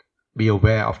be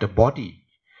aware of the body,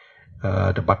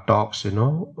 the buttocks, the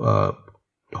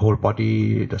whole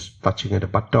body, the touching of the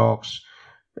buttocks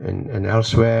and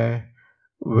elsewhere.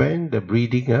 When the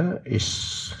breathing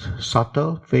is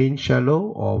subtle, faint,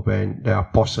 shallow, or when there are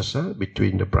pauses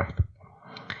between the breath.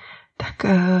 Tak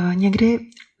někdy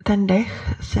ten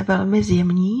dech se velmi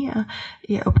zjemní a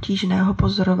je obtížné ho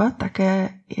pozorovat,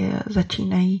 také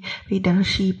začínají být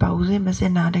delší pauzy mezi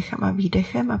nádechem a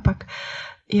výdechem a pak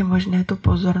je možné tu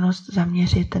pozornost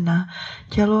zaměřit na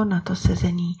tělo, na to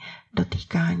sezení,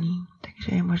 dotýkání.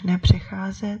 Takže je možné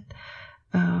přecházet,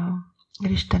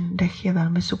 když ten dech je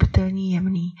velmi subtilní,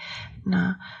 jemný,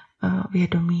 na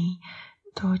vědomí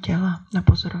toho těla, na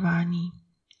pozorování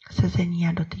sezení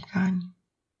a dotýkání.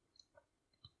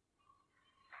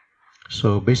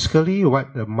 So basically what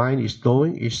the mind is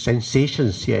doing is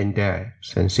sensations here and there.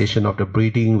 Sensation of the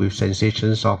breathing with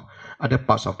sensations of other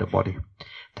parts of the body.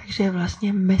 Takže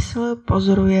vlastně mysl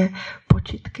pozoruje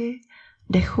počitky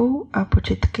dechu a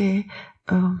počitky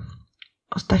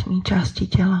ostatní části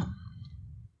těla.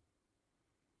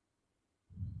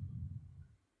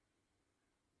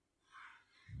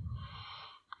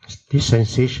 These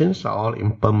sensations are all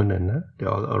impermanent. They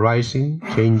are all arising,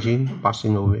 changing,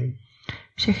 passing away.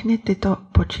 Všechny tyto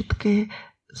počitky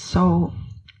jsou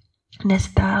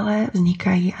nestále,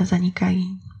 vznikají a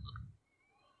zanikají.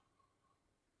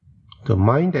 The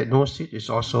mind that knows it is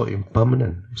also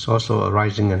impermanent. It's also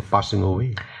arising and passing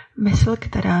away. Mysl,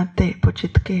 která ty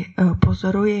počitky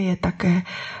pozoruje, je také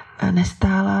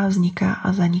nestálá, vzniká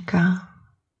a zaniká.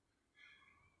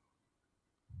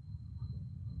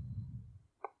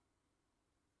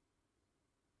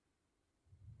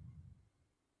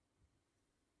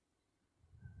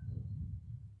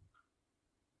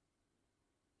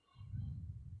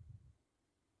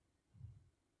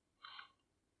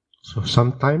 So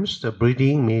sometimes the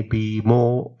breathing may be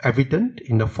more evident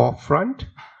in the forefront,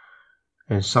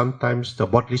 and sometimes the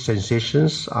bodily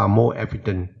sensations are more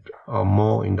evident or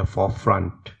more in the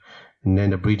forefront, and then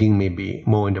the breathing may be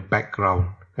more in the background,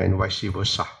 and vice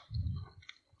versa.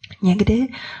 Někdy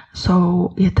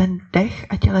je ten dech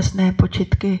a tělesné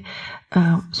počitky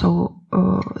jsou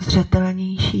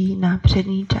zřetelnější na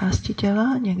přední části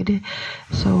těla, někdy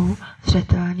jsou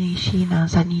zřetelnější na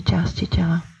zadní části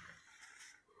těla.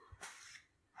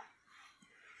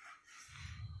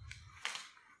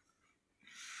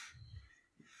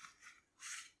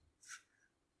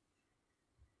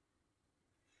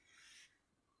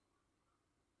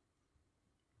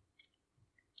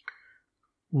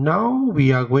 Now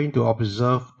we are going to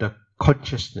observe the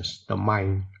consciousness, the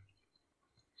mind.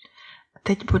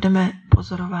 Teď budeme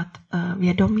pozorovat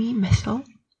vědomí, mysl.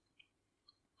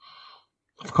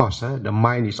 Of course, the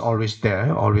mind is always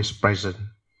there, always present.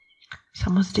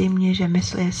 Samozřejmě, že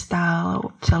mysl je stále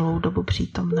celou dobu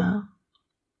přítomná.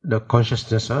 The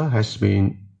consciousness has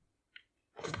been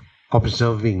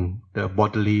observing the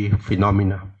bodily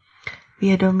phenomena.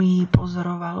 Vědomí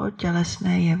pozorovalo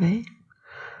tělesné jevy.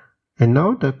 And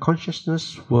now the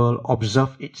consciousness will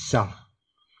observe itself.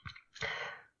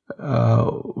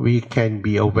 We can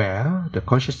be aware, the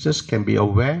consciousness can be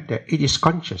aware that it is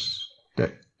conscious, that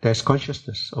there's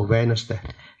consciousness, awareness there.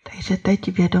 Takže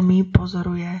teď vědomí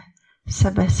pozoruje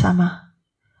sebe sama.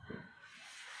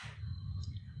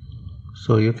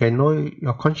 So you can know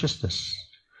your consciousness.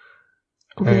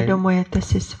 Uvědomujete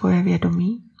si svoje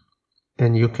vědomí.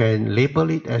 And you can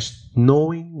label it as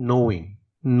knowing,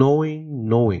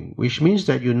 which means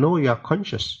that you know you are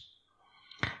conscious.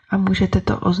 A můžete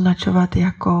to označovat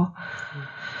jako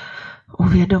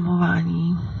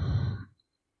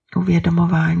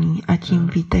uvědomování a tím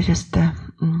víte, že jste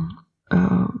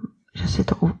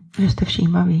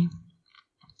všímaví.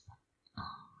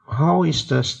 How is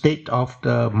the state of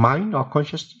the mind or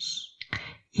consciousness?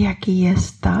 Jaký je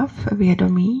stav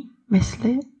vědomí,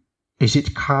 mysli? Is it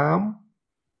calm?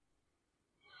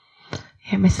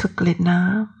 Je mysl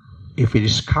klidná? If it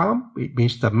is calm, it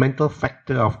means the mental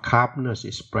factor of calmness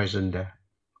is present there.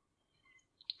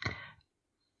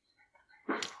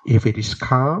 If it is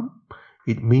calm,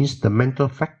 it means the mental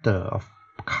factor of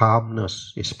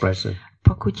calmness is present.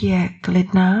 Pokud je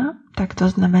klidná, tak to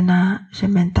znamená, že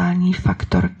mentální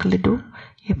faktor klidu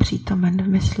je přítomen v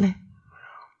mysli.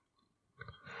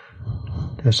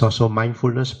 There's also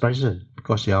mindfulness present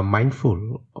because you are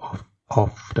mindful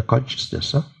of the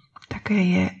consciousness. Také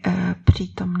je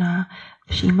přítomná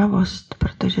všímavost,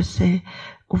 protože si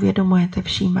uvědomujete,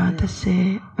 všímáte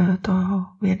si toho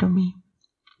vědomí.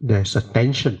 There's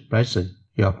attention present.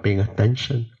 You are paying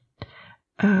attention.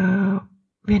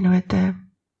 Věnujete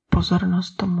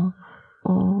pozornost tomu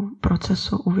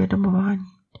procesu uvědomování.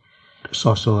 There's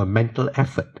also a mental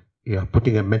effort. You are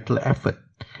putting a mental effort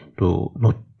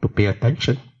to pay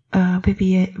attention.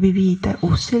 Vyvíjíte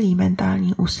úsilí,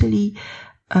 mentální úsilí,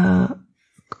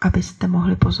 abyste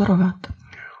mohli pozorovat.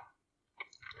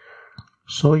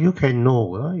 So you can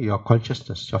know your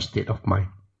consciousness, your state of mind.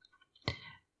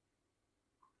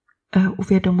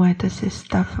 Uvědomujete si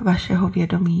stav vašeho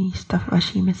vědomí, stav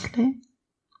vaší mysli?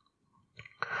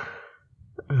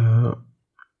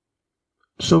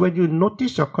 So when you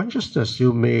notice your consciousness,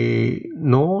 you may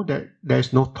know that there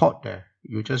is no thought there.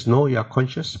 You just know you are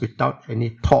conscious without any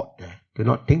thought there.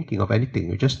 You're not thinking of anything.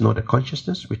 You just know the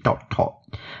consciousness without thought.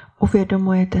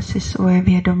 Uvědomujete si svoje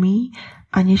vědomí,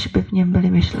 aniž by v něm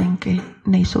byly myšlenky.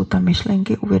 Nejsou tam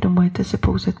myšlenky, uvědomujete si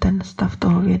pouze ten stav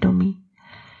toho vědomí.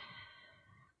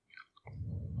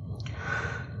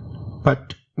 But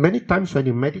many times when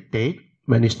you meditate,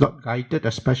 when it's not guided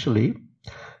especially,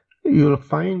 you'll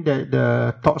find that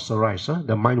the thoughts arise.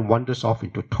 The mind wanders off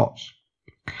into thoughts.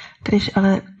 Když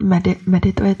ale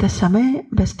meditujete sami,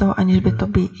 bez toho, aniž by to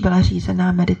byla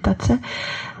řízená meditace,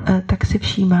 tak si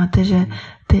všímáte, že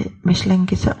ty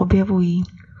myšlenky se objevují.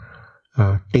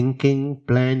 Thinking,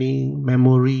 planning,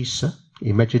 memories,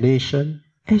 imagination.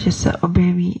 Že se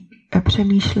objeví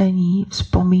přemýšlení,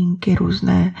 vzpomínky,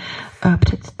 různé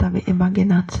představy,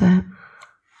 imaginace.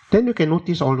 Then you can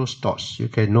notice all those thoughts. You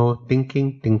can know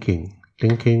thinking,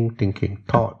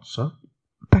 thoughts.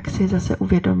 Pak si zase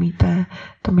uvědomíte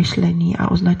to myšlení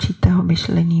a označíte ho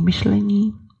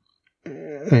myšlení.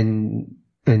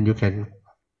 And you can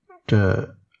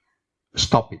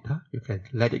stop it. You can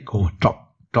let it go,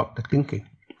 drop the thinking.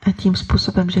 A tím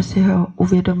způsobem, že si ho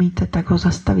uvědomíte, tak ho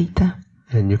zastavíte.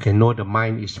 And you can know the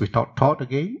mind is without thought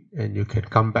again, and you can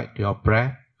come back to your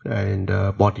breath and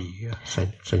the body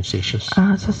sensations.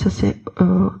 A zase si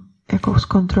jako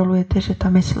zkontrolujete, že ta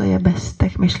mysl je bez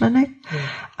těch myšlenek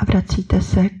a vracíte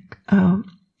se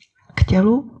k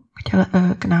tělu,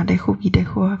 k nádechu,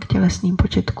 výdechu a k tělesným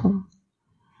počitkům.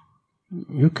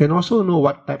 You can also know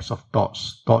what types of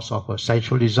thoughts of a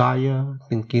sensual desire,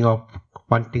 thinking of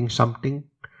wanting something.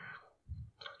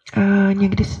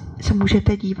 Někdy se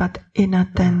můžete dívat i na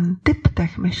ten typ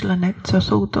těch myšlenek,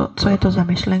 co je to za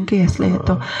myšlenky, jestli je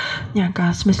to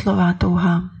nějaká smyslová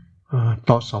touha.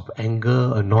 Thoughts of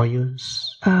anger, annoyance.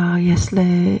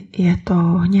 Jestli je to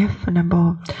hněv nebo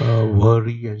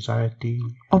worry, anxiety.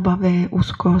 Obavy,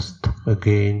 úzkost.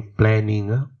 Again,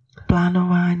 planning.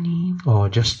 Plánování.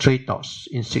 Or just stray thoughts,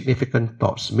 insignificant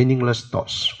thoughts, meaningless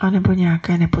thoughts. A nebo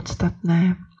nějaké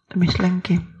nepodstatné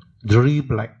myšlenky.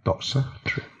 Dream-like thoughts.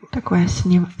 Takové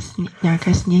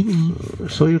nějaké snění.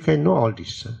 So you can know all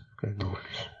this.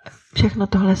 Všechno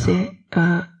tohle si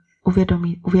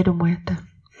uvědomujete.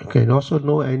 You can also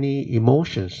know any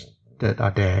emotions that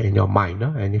are there in your mind,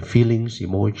 any feelings,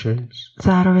 emotions.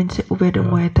 Zároveň si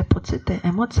uvědomujete pocity,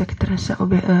 emoce,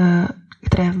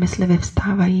 které v mysli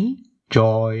vyvstávají.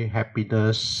 Joy,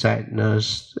 happiness,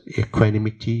 sadness,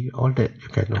 equanimity, all that you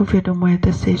can know.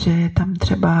 Uvědomujete si, že je tam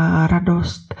třeba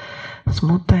radost,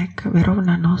 smutek,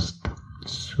 vyrovnanost.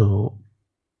 So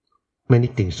many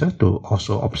things to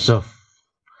also observe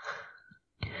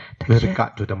with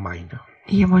regard to the mind.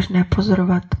 Je možné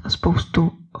pozorovat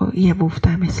spoustu jevů v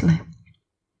té mysli.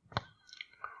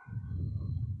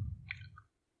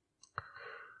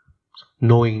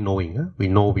 Knowing, we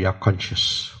know we are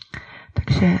conscious.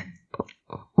 Takže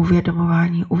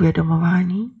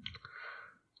uvědomování.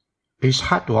 It's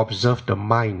hard to observe the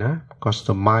mind, because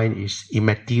the mind is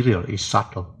immaterial, is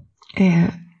subtle.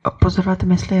 Pozorovat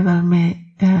mysl je velmi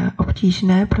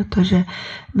obtížné, protože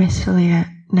mysl je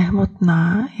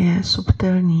nehmotná, je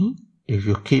subtilní. If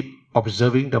you keep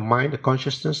observing the mind, the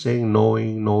consciousness saying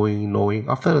knowing,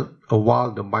 after a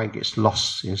while the mind gets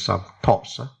lost in some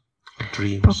thoughts,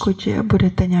 dreams. Pokud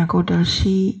budete nějakou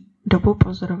delší dobu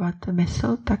pozorovat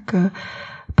mysl, tak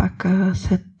pak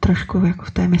se trošku jako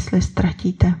v té mysli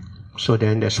ztratíte. So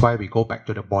then that's why we go back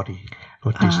to the body.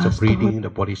 Notice the breathing, the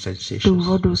body sensations.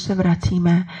 Důvodu se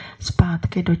vracíme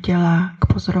zpátky do těla k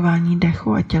pozorování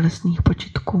dechu a tělesných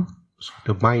počitků.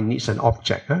 So the mind needs an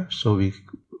object, so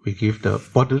we give the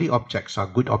bodily objects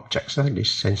are good objects,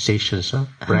 these sensations,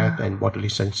 breath and bodily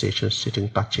sensations,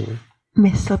 sitting, touching.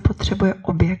 Mysl potřebuje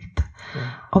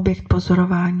objekt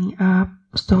pozorování a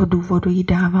z toho důvodu jí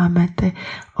dáváme ty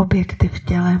objekty v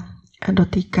těle,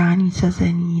 dotýkání,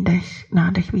 sezení, dech,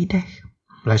 nádech, výdech.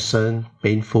 Pleasant,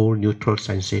 painful, neutral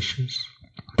sensations.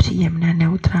 Příjemné,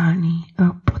 neutrální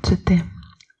pocity,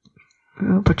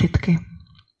 počitky.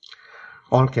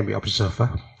 All can be observed.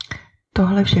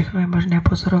 Tohle všechno je možné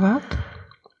pozorovat.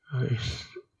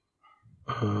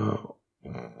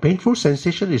 Painful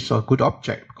sensation is a good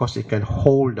object because it can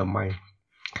hold the mind.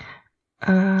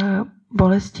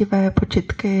 Bolestivé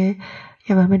počitky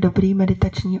je velmi dobrý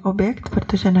meditační objekt,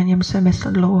 protože na něm se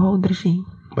mysl dlouho udrží.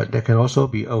 But there can also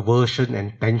be aversion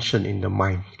and tension in the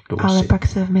mind. Ale pak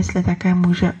se v mysli také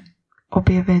může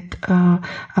objevit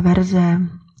averze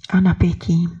a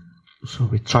napětí.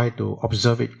 So we try to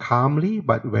observe it calmly,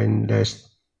 but when there's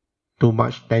too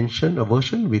much tension,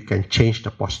 aversion, we can change the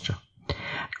posture.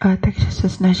 Takže se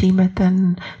snažíme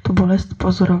tu bolest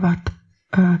pozorovat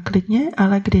klidně,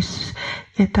 ale když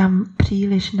je tam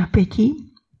příliš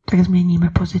napětí, tak změníme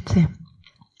pozici.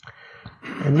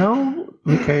 And now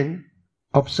we can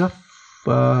observe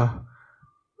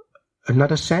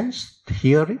another sense,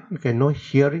 hearing. You can know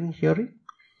hearing.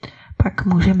 Pak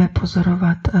můžeme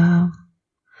pozorovat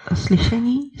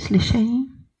slyšení.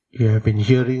 You have been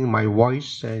hearing my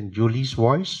voice and Julie's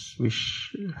voice, which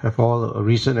have all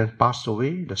risen and passed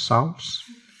away, the sounds.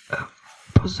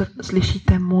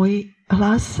 Slyšíte můj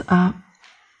hlas a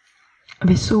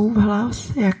Vysův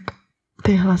hlas, jak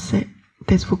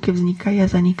ty zvuky vznikají a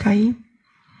zanikají.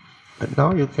 But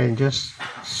now you can just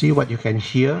see what you can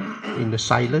hear in the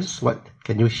silence. What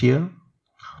can you hear?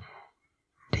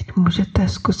 Teď můžete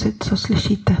zkusit, co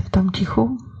slyšíte v tom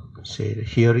tichu. Say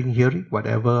the hearing,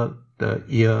 whatever the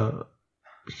ear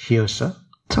hears.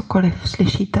 Cokoliv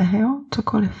slyšíte, jo?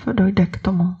 Cokoliv dojde k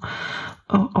tomu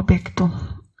objektu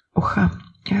ucha.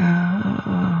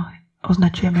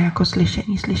 Označujeme jako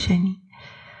slyšení.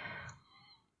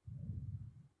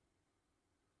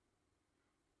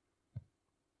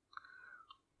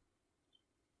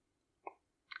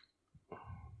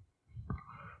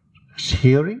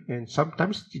 Hearing, and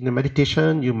sometimes in the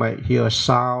meditation you might hear a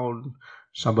sound,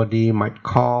 somebody might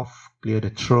cough, clear the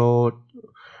throat,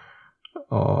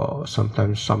 or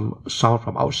sometimes some sound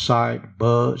from outside,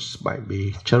 birds might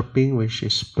be chirping, which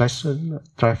is pleasant,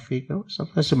 traffic.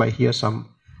 Sometimes you might hear some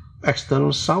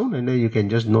external sound and then you can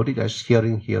just note it as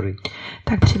hearing.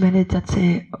 Tak při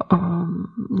meditaci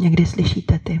někdy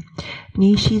slyšíte ty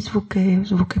vnější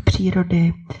zvuky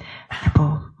přírody,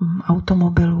 nebo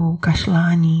automobilů,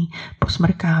 kašlání,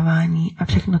 posmrkávání a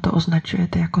všechno to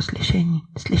označujete jako slyšení.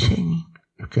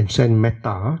 You can send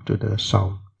metta to the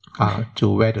sound,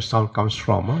 to where the sound comes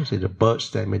from. So the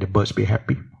birds, that may the birds be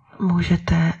happy.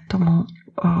 Můžete tomu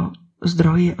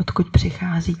zdroji, odkud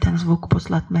přichází ten zvuk,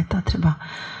 poslat metta, třeba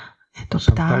je to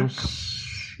pták. Sometimes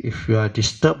if you are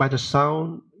disturbed by the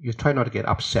sound, you try not to get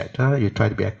upset. You try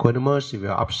to be equanimous. If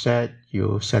you are upset,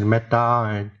 you send metta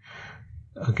and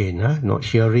again, not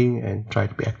hearing and try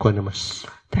to be equanimous.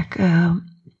 Tak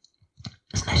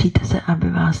snažíte se, aby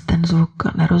vás ten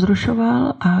zvuk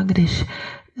nerozrušoval, a když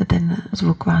ten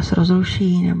zvuk vás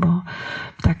rozruší, nebo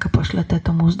tak pošlete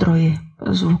tomu zdroji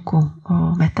zvuku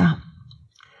metta.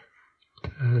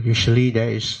 Usually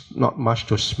there is not much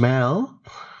to smell,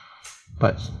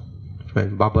 but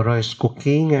when Barbara is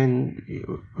cooking and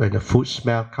when the food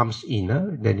smell comes in,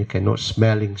 then you can note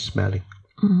smelling.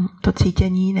 To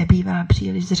cítění nebývá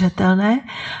příliš zřetelné,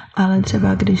 ale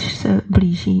třeba když se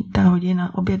blíží ta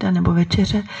hodina oběda nebo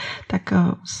večeře, tak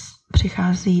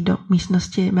přichází do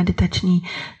místnosti meditační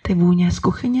ty vůně z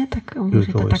kuchyně, tak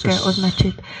můžete také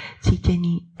označit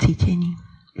cítění.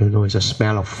 You know, it's a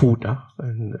smell of food,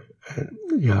 and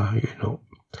yeah, you know,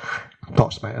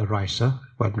 thoughts might arise,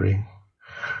 wondering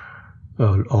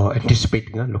or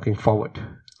anticipating, looking forward.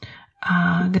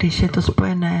 A když je to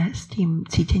spojené s tím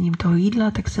cítěním toho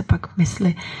jídla, tak se pak v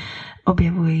mysli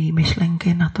objevují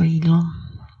myšlenky na to jídlo.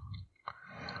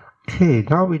 Okay,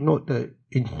 now we know the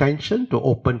intention to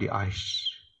open the eyes.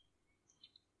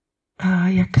 A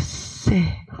jak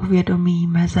si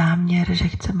uvědomíme záměr, že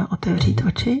chceme otevřít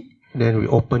oči? Then we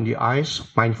open the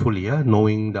eyes mindfully,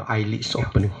 knowing the eyelids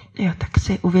opening. Jo, tak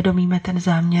si uvědomíme ten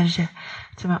záměr, že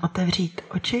chceme otevřít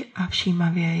oči a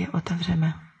všímavě je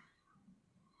otevřeme.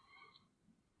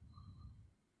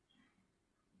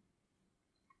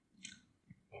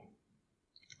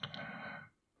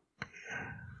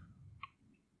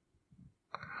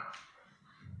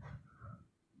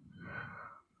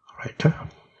 Right.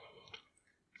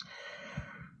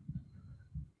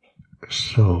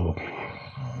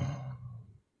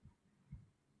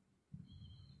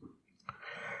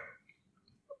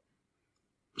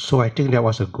 So I think that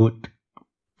was a good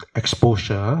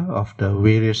exposure of the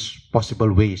various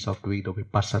possible ways of doing the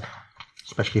vipassana,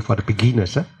 especially for the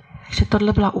beginners. Takže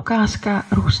tohle byla ukázka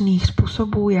různých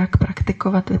způsobů, jak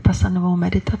praktikovat vipassanovou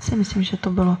meditaci. Myslím, že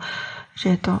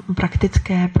je to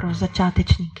praktické pro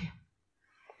začátečníky.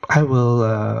 I will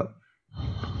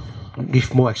give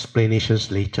more explanations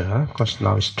later, because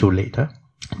now it's too late.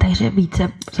 Takže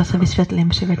více zase vysvětlím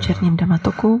při večerním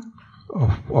damatoku.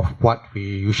 Of what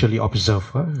we usually observe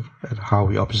and how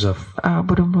we observe. A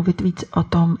budu mluvit víc o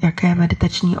tom, jaké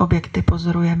meditační objekty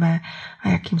pozorujeme a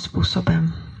jakým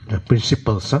způsobem. The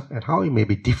principles and how it may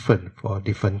be different for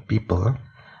different people.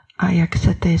 A jak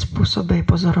se ty způsoby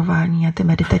pozorování a ty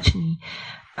meditační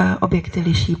objekty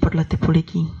liší podle typu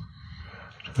lidí.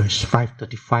 So it's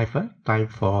 5:35, time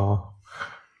for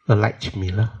a light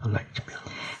meal.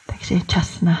 Takže je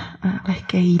čas na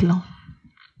lehké jídlo.